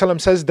Prophet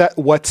ﷺ says that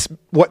what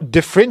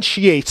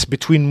differentiates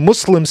between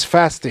Muslims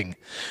fasting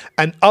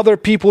and other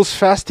people's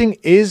fasting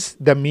is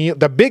the meal.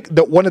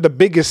 One of the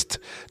biggest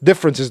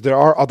differences, there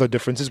are other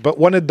differences, but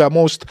one of the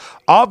most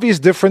obvious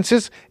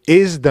differences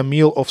is the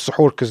meal of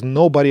suhoor, because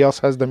nobody else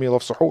has the meal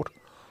of suhoor.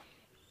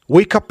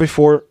 Wake up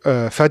before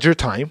Fajr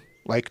time,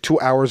 like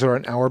 2 hours or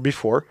an hour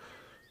before.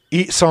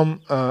 Eat some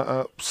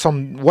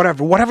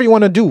whatever you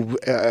want to do,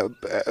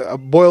 a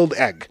boiled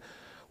egg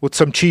with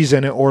some cheese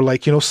in it,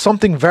 or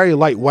something very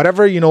light,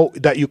 whatever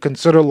that you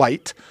consider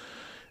light,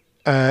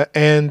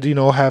 and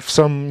have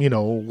some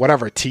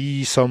whatever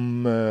tea,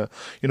 some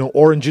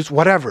orange juice,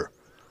 whatever.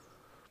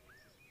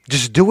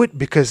 Just do it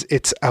because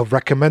it's a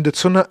recommended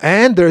sunnah,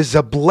 and there's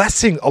a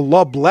blessing.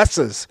 Allah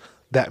blesses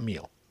that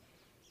meal,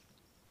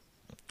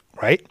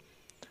 right?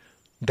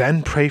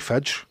 Then pray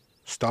Fajr,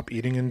 stop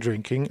eating and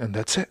drinking, and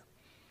that's it.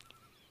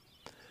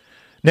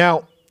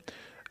 Now,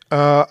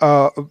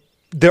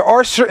 there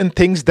are certain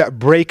things that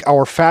break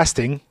our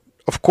fasting.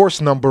 Of course,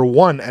 number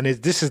one, and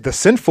this is the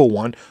sinful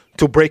one,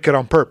 to break it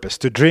on purpose,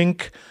 to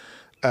drink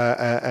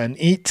and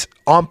eat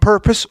on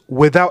purpose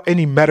without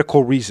any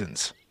medical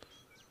reasons.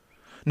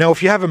 Now,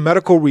 if you have a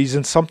medical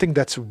reason, something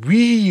that's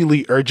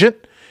really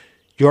urgent,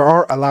 you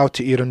are allowed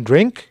to eat and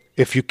drink.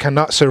 If you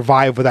cannot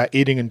survive without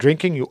eating and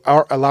drinking, you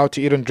are allowed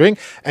to eat and drink,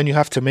 and you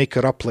have to make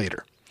it up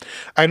later.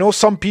 I know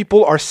some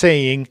people are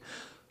saying,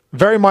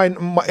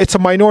 it's a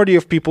minority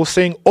of people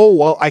saying, oh,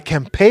 well, I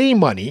can pay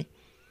money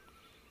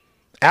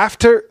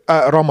after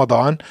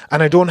Ramadan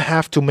and I don't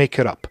have to make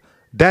it up.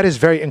 That is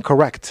very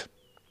incorrect.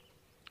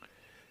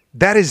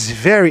 That is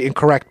very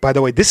incorrect, by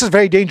the way. This is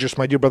very dangerous,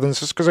 my dear brothers and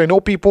sisters, because I know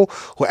people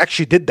who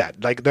actually did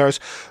that. Like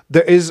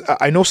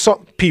I know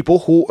some people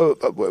who,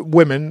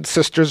 women,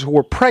 sisters who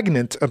were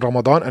pregnant in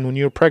Ramadan, and when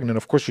you're pregnant,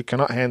 of course, you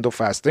cannot handle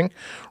fasting,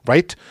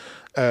 right?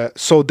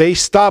 So they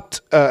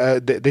stopped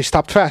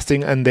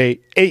fasting and they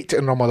ate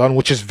in Ramadan,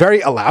 which is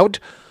very allowed.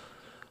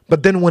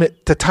 But then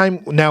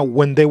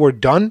when they were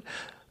done,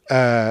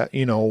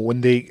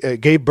 when they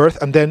gave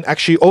birth, and then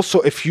actually also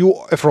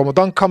if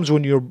Ramadan comes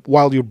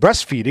while you're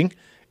breastfeeding,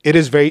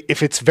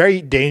 if it's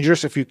very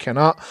dangerous if you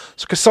cannot,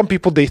 because some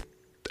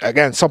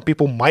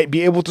people might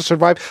be able to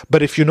survive,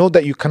 but if you know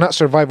that you cannot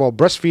survive while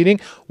breastfeeding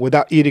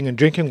without eating and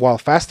drinking while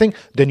fasting,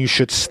 then you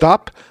should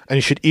stop and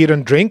you should eat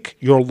and drink.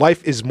 Your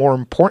life is more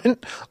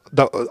important.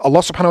 Allah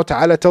subhanahu wa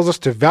ta'ala tells us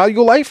to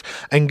value life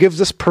and gives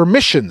us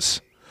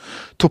permissions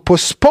to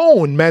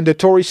postpone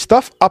mandatory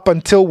stuff up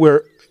until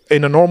we're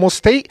in a normal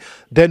state,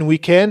 then we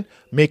can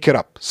make it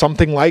up.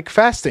 Something like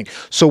fasting.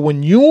 So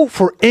when you,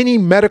 for any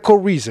medical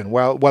reason,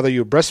 whether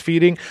you're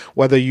breastfeeding,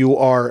 whether you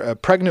are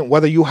pregnant,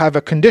 whether you have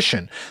a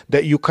condition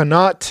that you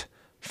cannot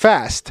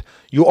fast,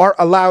 you are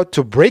allowed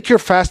to break your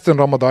fast in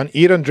Ramadan,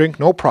 eat and drink,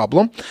 no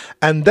problem.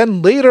 And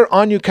then later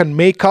on, you can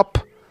make up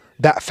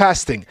that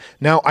fasting.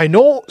 Now, I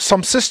know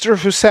some sister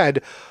who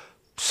said,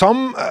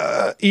 some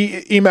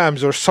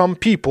imams or some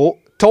people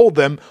told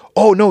them,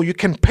 oh no, you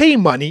can pay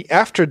money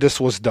after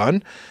this was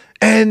done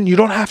and you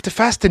don't have to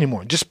fast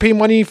anymore. Just pay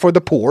money for the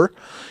poor,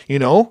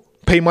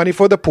 pay money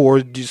for the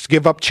poor, just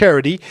give up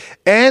charity,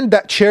 and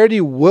that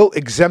charity will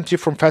exempt you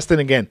from fasting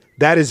again.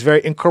 That is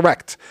very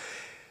incorrect.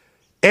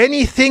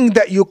 Anything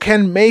that you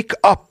can make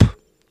up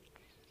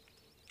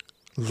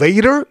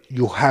later,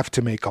 you have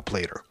to make up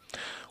later.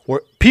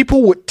 Where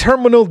people with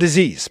terminal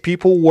disease,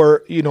 people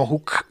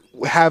who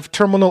have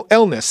terminal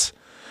illness,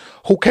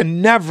 who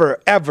can never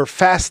ever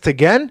fast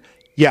again,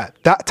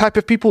 that type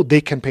of people,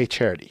 they can pay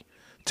charity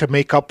to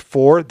make up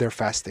for their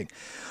fasting.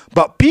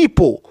 But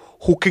people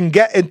who can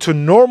get into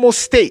normal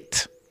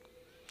state,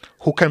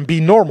 who can be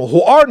normal,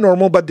 who are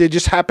normal, but they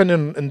just happen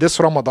in this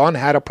Ramadan,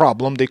 had a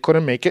problem, they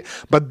couldn't make it,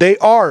 but they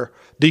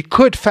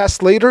could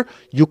fast later,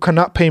 you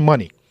cannot pay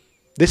money.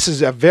 This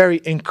is a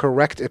very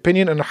incorrect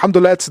opinion, and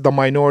alhamdulillah, it's the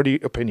minority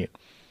opinion.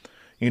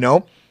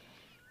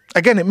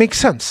 Again, it makes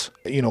sense.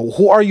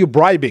 Who are you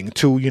bribing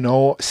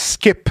to,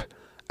 skip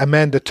a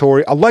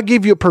mandatory? Allah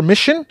gave you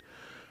permission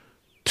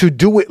to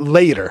do it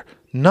later,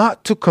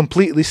 not to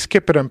completely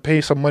skip it and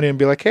pay some money and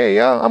be like, hey,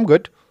 yeah, I'm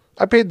good.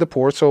 I paid the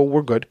poor, so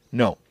we're good.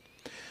 No.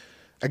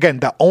 Again,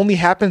 that only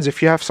happens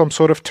if you have some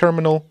sort of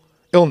terminal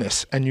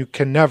illness and you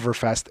can never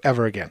fast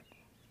ever again.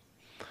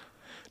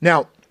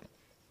 Now,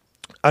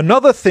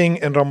 another thing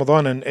in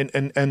Ramadan,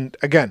 and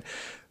again,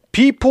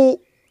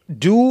 people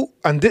do,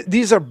 and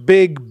these are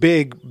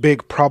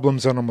big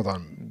problems in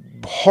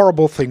Ramadan.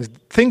 Horrible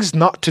things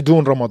not to do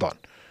in Ramadan.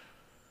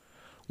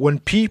 When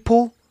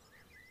people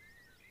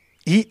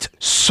eat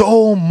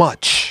so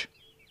much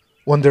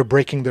when they're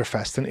breaking their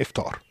fast in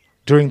iftar,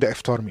 during the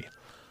iftar meal.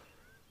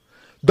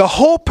 The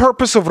whole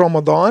purpose of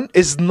Ramadan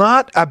is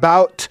not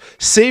about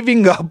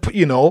saving up,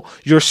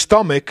 your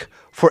stomach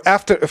for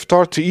after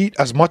iftar to eat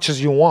as much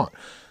as you want.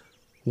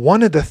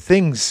 One of the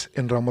things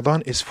in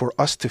Ramadan is for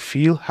us to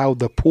feel how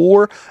the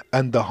poor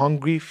and the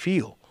hungry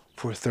feel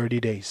for 30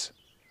 days.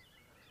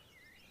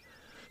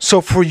 So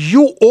for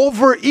you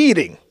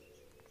overeating,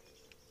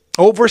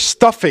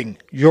 overstuffing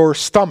your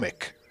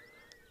stomach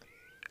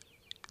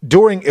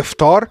during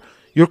iftar,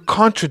 you're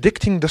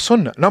contradicting the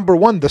sunnah. Number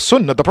one, the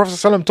sunnah, the Prophet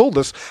ﷺ told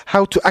us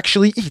how to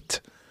actually eat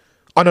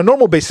on a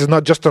normal basis,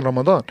 not just in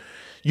Ramadan.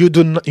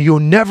 You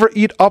never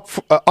eat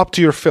up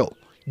to your fill.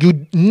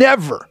 You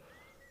never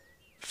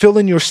fill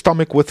in your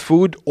stomach with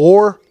food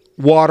or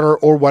water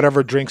or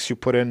whatever drinks you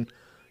put in,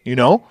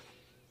 You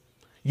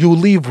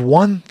leave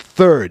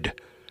 1/3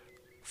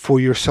 for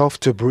yourself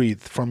to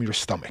breathe from your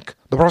stomach.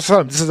 The Prophet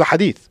ﷺ, this is a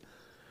hadith.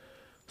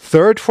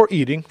 1/3 for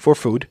eating, for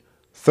food.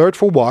 1/3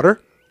 for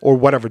water or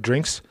whatever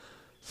drinks.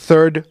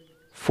 1/3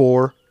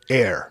 for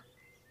air.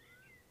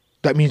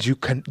 That means you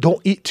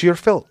don't eat to your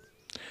fill.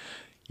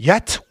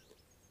 Yet,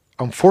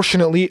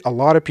 unfortunately, a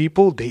lot of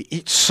people, they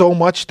eat so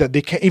much that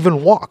they can't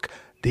even walk.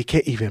 They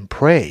can't even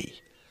pray.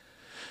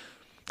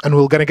 And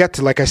we're going to get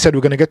to, like I said,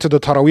 we're going to get to the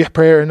Taraweeh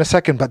prayer in a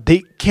second, but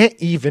they can't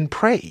even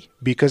pray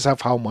because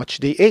of how much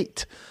they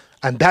ate.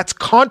 And that's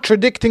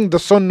contradicting the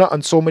sunnah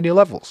on so many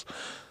levels.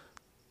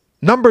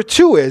 Number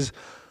two is,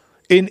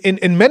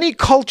 in many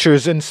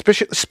cultures, and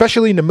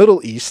especially in the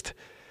Middle East,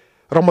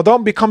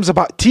 Ramadan becomes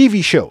about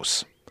TV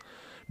shows.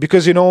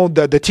 because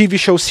the TV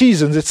show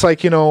seasons. It's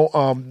like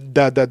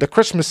the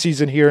Christmas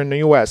season here in the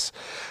U.S.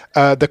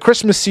 The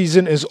Christmas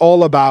season is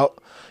all about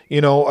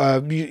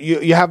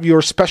you have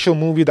your special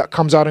movie that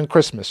comes out in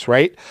Christmas,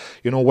 right?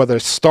 Whether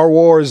it's Star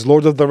Wars,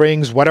 Lord of the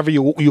Rings, whatever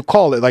you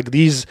call it, like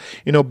these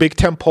big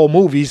tentpole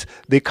movies,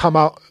 they come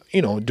out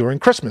during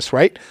Christmas,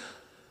 right?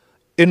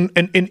 In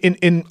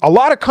a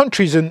lot of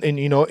countries in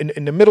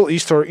the Middle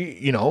East, or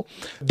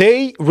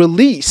they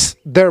release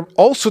their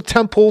also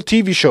tentpole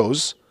TV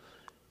shows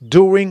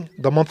during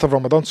the month of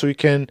Ramadan, so you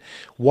can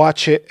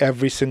watch it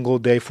every single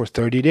day for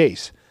 30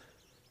 days.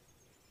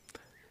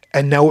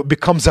 And now it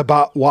becomes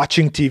about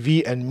watching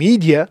TV and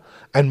media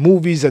and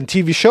movies and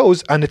TV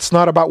shows, and it's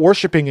not about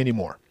worshiping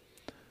anymore.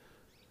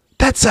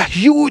 That's a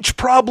huge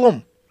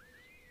problem.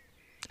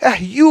 A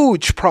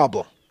huge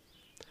problem.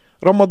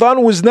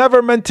 Ramadan was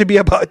never meant to be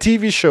about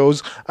TV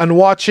shows and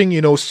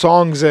watching,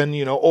 songs and,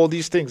 all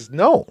these things.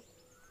 No.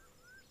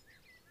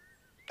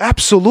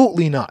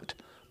 Absolutely not.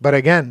 But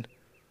again,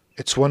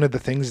 it's one of the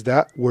things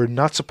that we're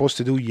not supposed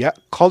to do yet.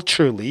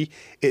 Culturally,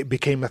 it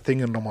became a thing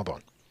in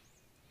Ramadan.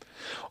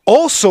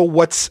 Also,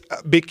 what's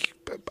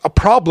a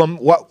problem,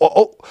 what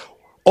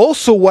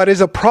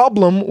is a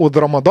problem with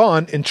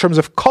Ramadan in terms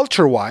of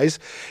culture-wise,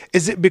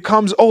 is it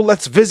becomes,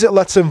 let's visit,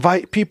 let's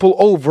invite people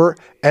over.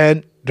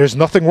 And there's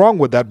nothing wrong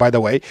with that, by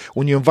the way.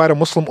 When you invite a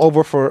Muslim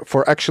over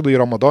for actually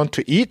Ramadan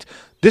to eat,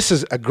 this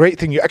is a great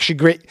thing. You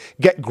actually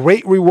get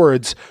great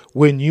rewards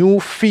when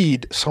you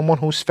feed someone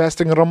who's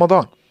fasting in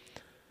Ramadan.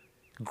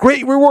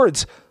 Great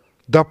rewards.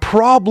 The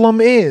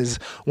problem is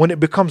when it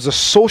becomes a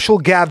social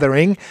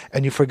gathering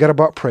and you forget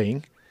about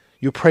praying.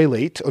 You pray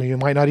late, or you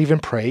might not even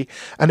pray,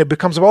 and it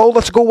becomes,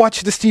 let's go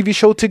watch this TV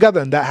show together.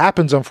 And that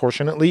happens,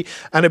 unfortunately.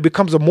 And it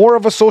becomes more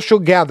of a social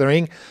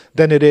gathering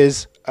than it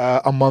is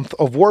a month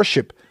of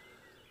worship.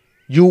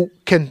 You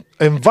can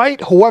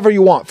invite whoever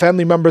you want,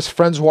 family members,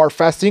 friends who are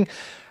fasting.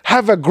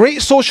 Have a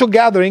great social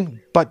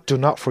gathering, but do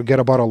not forget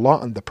about Allah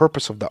and the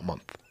purpose of that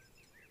month.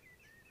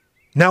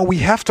 Now we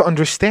have to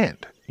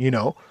understand,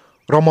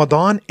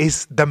 Ramadan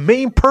is, the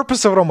main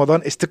purpose of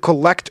Ramadan is to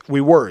collect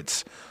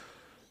rewards,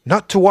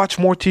 not to watch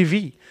more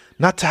TV,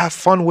 not to have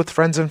fun with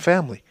friends and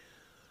family.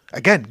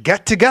 Again,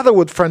 get together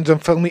with friends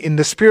and family in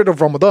the spirit of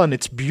Ramadan.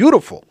 It's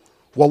beautiful.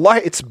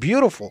 Wallahi, it's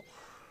beautiful.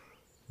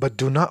 But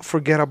do not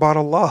forget about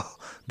Allah.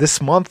 This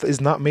month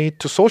is not made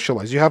to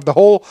socialize. You have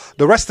the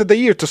rest of the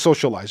year to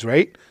socialize,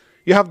 right?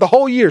 You have the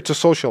whole year to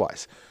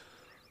socialize.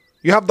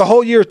 You have the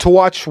whole year to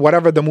watch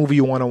whatever the movie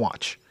you want to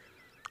watch.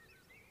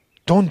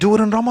 Don't do it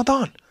in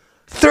Ramadan.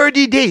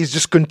 30 days.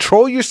 Just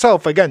control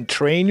yourself. Again,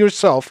 train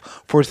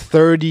yourself for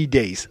 30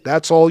 days.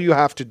 That's all you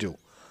have to do.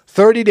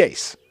 30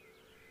 days.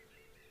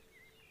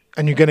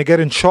 And you're going to get,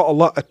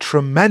 inshallah, a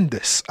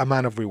tremendous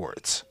amount of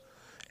rewards.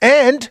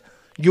 And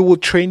you will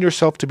train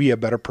yourself to be a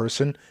better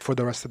person for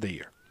the rest of the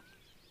year.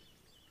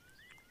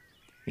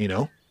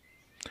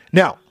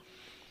 Now,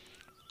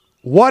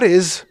 what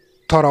is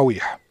Taraweeh?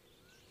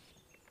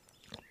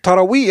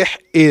 Taraweeh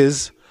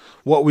is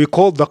what we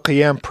call the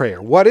Qiyam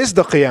prayer. What is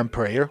the Qiyam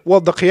prayer?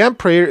 Well, the Qiyam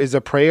prayer is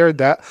a prayer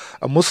that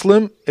a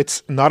Muslim,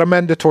 it's not a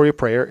mandatory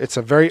prayer, it's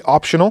a very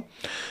optional.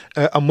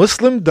 A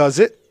Muslim does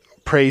it,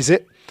 prays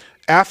it,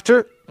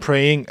 after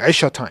praying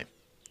Isha time.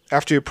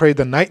 After you pray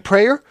the night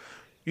prayer,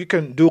 you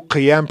can do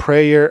Qiyam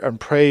prayer and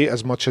pray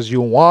as much as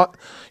you want,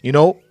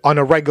 on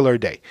a regular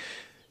day.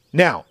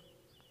 Now,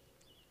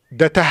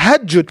 the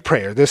Tahajjud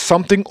prayer, there's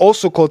something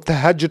also called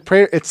Tahajjud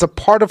prayer. It's a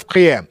part of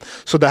Qiyam.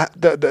 So the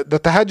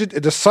Tahajjud, the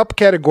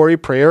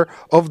subcategory prayer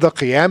of the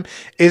Qiyam,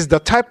 is the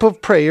type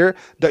of prayer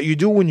that you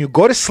do when you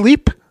go to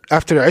sleep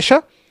after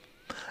Isha,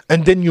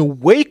 and then you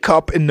wake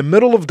up in the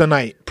middle of the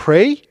night,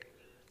 pray,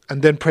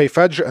 and then pray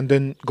Fajr, and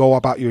then go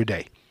about your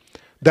day.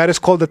 That is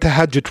called the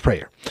Tahajjud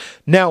prayer.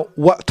 Now,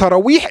 what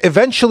Taraweeh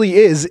eventually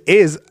is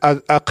a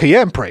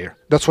Qiyam prayer.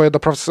 That's why the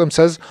Prophet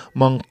says,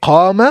 Man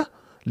qama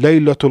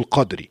laylatul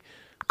qadri,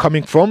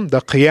 coming from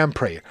the Qiyam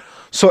prayer.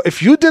 So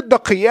if you did the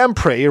Qiyam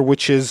prayer,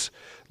 which is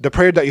the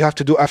prayer that you have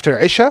to do after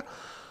Isha,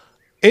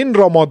 in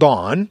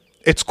Ramadan,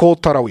 it's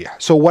called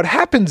Taraweeh. So what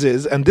happens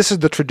is, and this is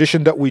the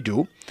tradition that we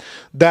do,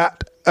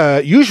 that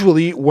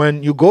usually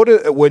when you go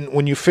to,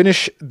 when you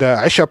finish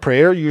the Isha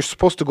prayer, you're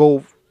supposed to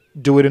go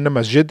do it in the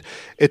masjid.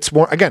 It's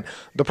more, again,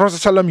 the Prophet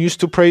ﷺ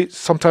used to pray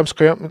sometimes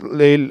Qiyam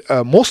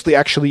Layl, mostly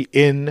actually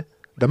in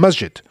the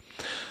masjid.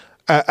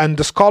 And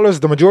the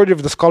scholars, the majority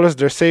of the scholars,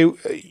 they say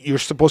you're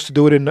supposed to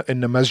do it in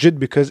the masjid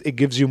because it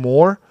gives you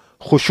more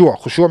khushu'.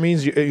 Khushu'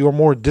 means you're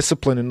more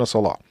disciplined in the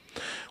salah.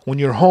 When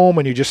you're home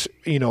and you just,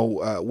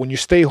 when you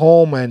stay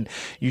home and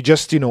you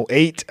just,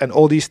 ate and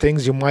all these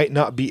things, you might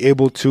not be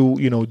able to,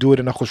 do it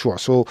in a khushu'.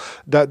 So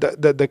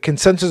the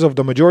consensus of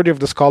the majority of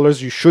the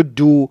scholars, you should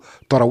do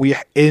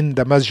Taraweeh in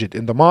the masjid,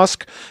 in the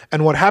mosque.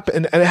 And what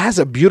happened, and it has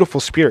a beautiful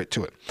spirit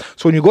to it.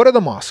 So when you go to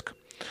the mosque,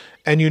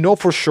 and you know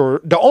for sure,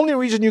 the only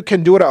reason you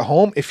can do it at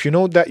home, if you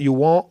know that you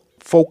won't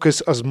focus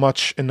as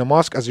much in the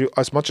mosque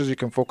as much as you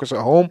can focus at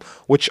home,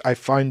 which I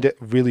find it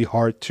really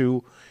hard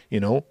to,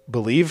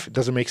 believe. It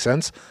doesn't make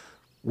sense.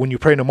 when you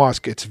pray in a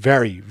mosque, it's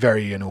very,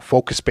 very,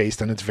 focus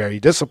based, and it's very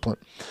disciplined.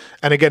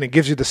 And again, it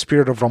gives you the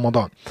spirit of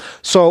Ramadan.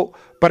 So,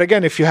 but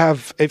again, if you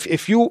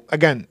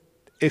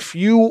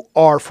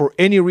are for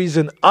any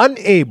reason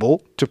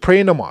unable to pray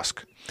in a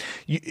mosque,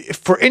 if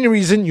for any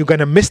reason you're going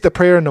to miss the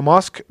prayer in the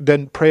mosque,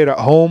 then pray it at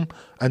home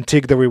and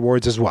take the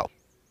rewards as well.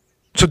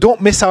 So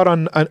don't miss out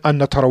on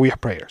the Taraweeh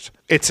prayers.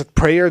 It's a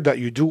prayer that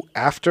you do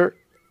after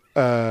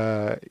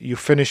you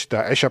finish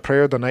the Isha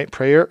prayer, the night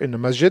prayer in the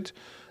masjid.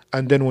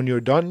 And then when you're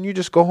done, you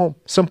just go home.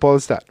 Simple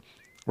as that.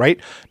 Right?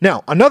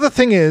 Now, another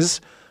thing is,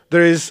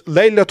 there is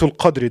Laylatul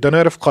Qadr, the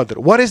night of Qadr.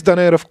 What is the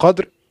night of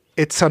Qadr?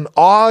 It's an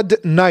odd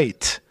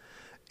night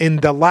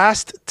in the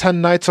last 10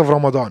 nights of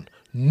Ramadan.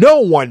 No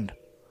one,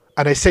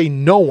 and I say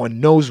no one,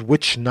 knows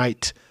which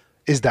night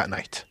is that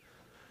night.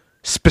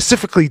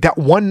 Specifically, that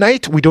one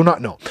night, we do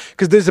not know.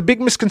 Because there's a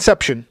big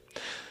misconception.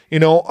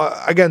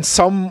 Again,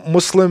 some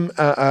Muslim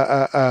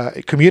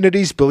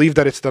communities believe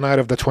that it's the night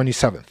of the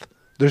 27th.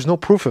 There's no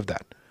proof of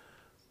that.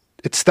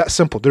 It's that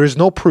simple. There is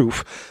no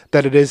proof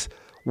that it is.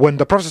 When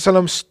the Prophet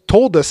ﷺ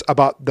told us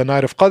about the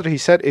night of Qadr, he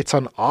said it's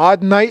an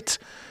odd night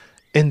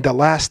in the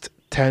last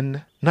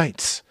 10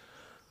 nights.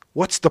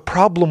 What's the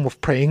problem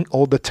with praying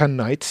all the 10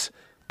 nights?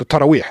 The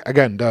Taraweeh,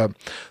 again,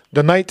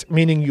 the night,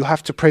 meaning you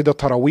have to pray the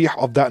Taraweeh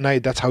of that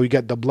night. That's how you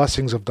get the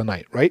blessings of the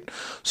night, right?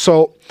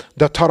 So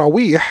the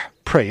Taraweeh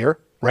prayer,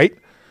 right?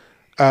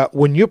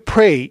 When you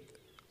pray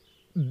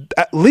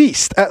at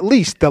least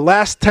the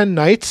last 10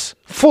 nights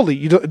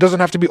fully, it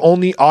doesn't have to be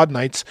only odd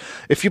nights.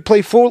 If you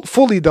play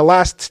fully the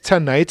last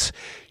 10 nights,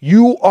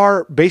 you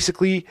are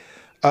basically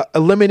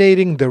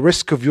eliminating the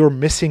risk of your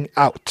missing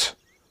out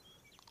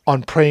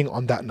on praying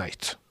on that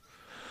night.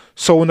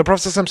 So when the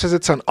Prophet ﷺ says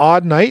it's an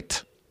odd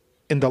night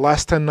in the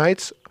last 10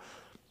 nights,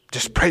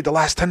 just pray the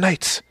last 10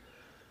 nights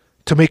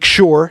to make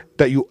sure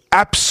that you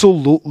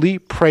absolutely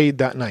prayed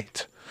that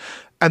night.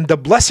 And the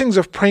blessings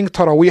of praying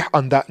Taraweeh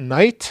on that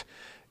night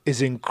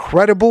is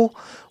incredible.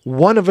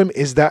 One of them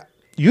is that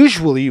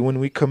usually when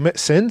we commit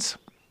sins,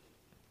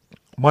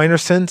 minor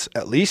sins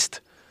at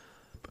least,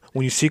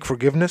 when you seek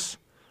forgiveness,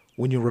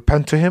 when you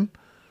repent to Him,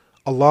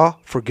 Allah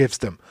forgives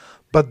them.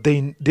 But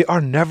they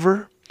are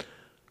never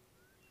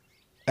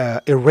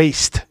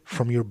erased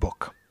from your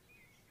book.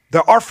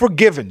 They are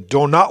forgiven.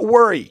 Do not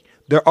worry.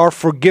 They are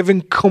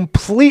forgiven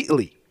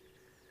completely.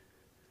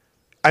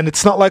 And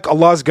it's not like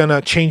Allah is going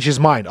to change His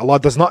mind. Allah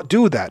does not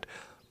do that.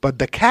 But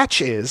the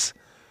catch is,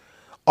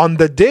 on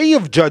the day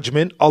of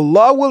judgment,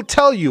 Allah will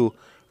tell you,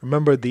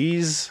 remember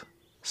these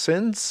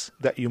sins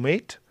that you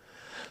made?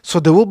 So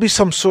there will be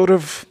some sort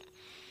of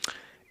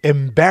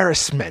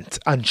embarrassment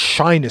and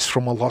shyness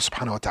from Allah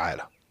subhanahu wa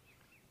ta'ala.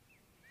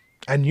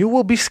 And you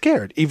will be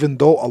scared, even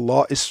though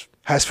Allah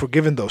has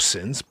forgiven those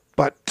sins.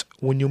 But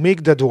when you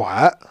make the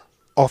dua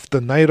of the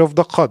night of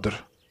the Qadr,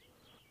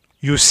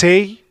 you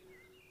say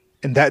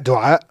in that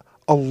dua,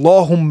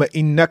 Allahumma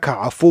innaka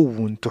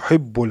afuwun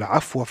tuhibbul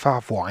afwa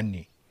fa'fu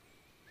anni.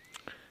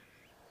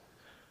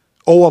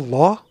 Oh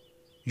Allah,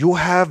 you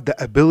have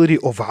the ability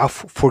of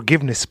afu,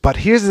 forgiveness. But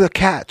here's the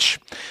catch.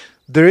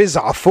 There is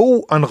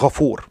afu and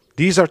ghafoor.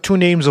 These are two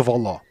names of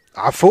Allah.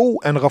 Afu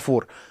and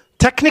ghafoor.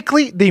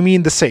 Technically, they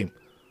mean the same.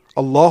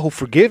 Allah who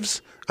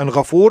forgives, and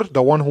ghafoor,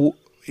 the one who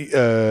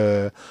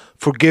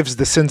forgives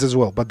the sins as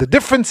well. But the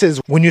difference is,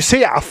 when you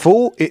say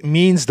afu, it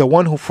means the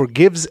one who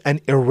forgives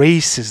and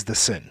erases the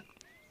sin.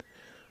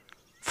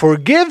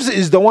 Forgives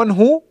is the one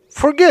who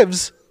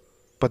forgives,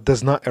 but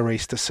does not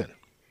erase the sin.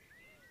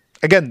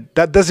 Again,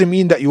 that doesn't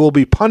mean that you will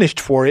be punished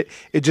for it.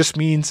 It just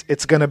means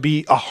it's going to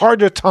be a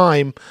harder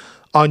time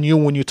on you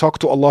when you talk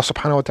to Allah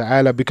subhanahu wa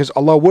ta'ala, because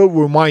Allah will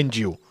remind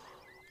you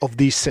of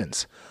these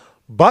sins.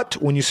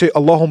 But when you say,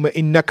 Allahumma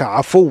innaka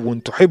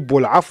afuwun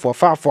tuhibbul afwa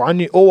fa'fu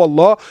anni, oh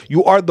Allah,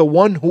 you are the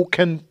one who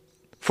can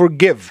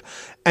forgive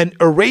and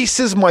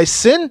erases my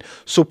sin,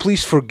 so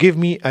please forgive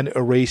me and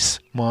erase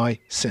my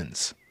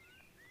sins.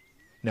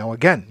 Now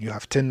again, you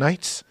have 10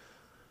 nights.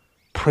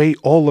 Pray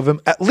all of them.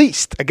 At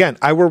least, again,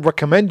 I will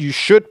recommend you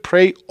should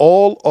pray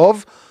all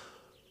of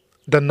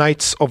the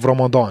nights of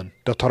Ramadan,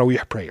 the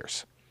Taraweeh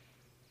prayers.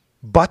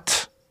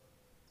 But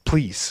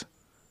please,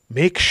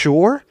 make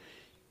sure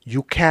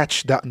you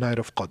catch that night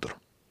of Qadr.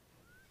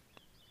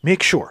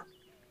 Make sure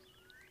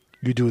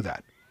you do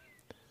that.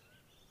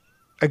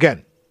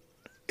 Again,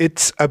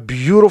 it's a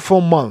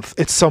beautiful month.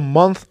 It's a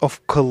month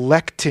of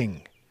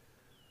collecting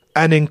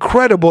an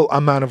incredible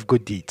amount of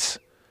good deeds.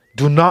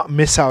 Do not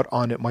miss out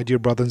on it, my dear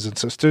brothers and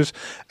sisters.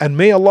 And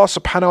may Allah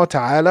subhanahu wa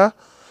ta'ala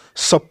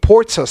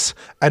support us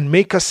and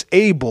make us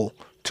able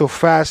to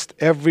fast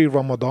every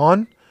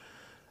Ramadan,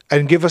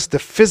 and give us the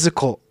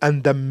physical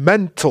and the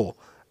mental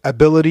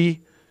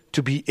ability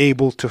to be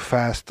able to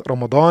fast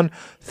Ramadan.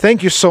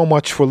 Thank you so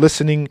much for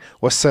listening.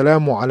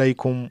 Wassalamu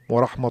alaikum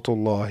wa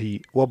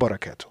rahmatullahi wa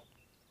barakatuh.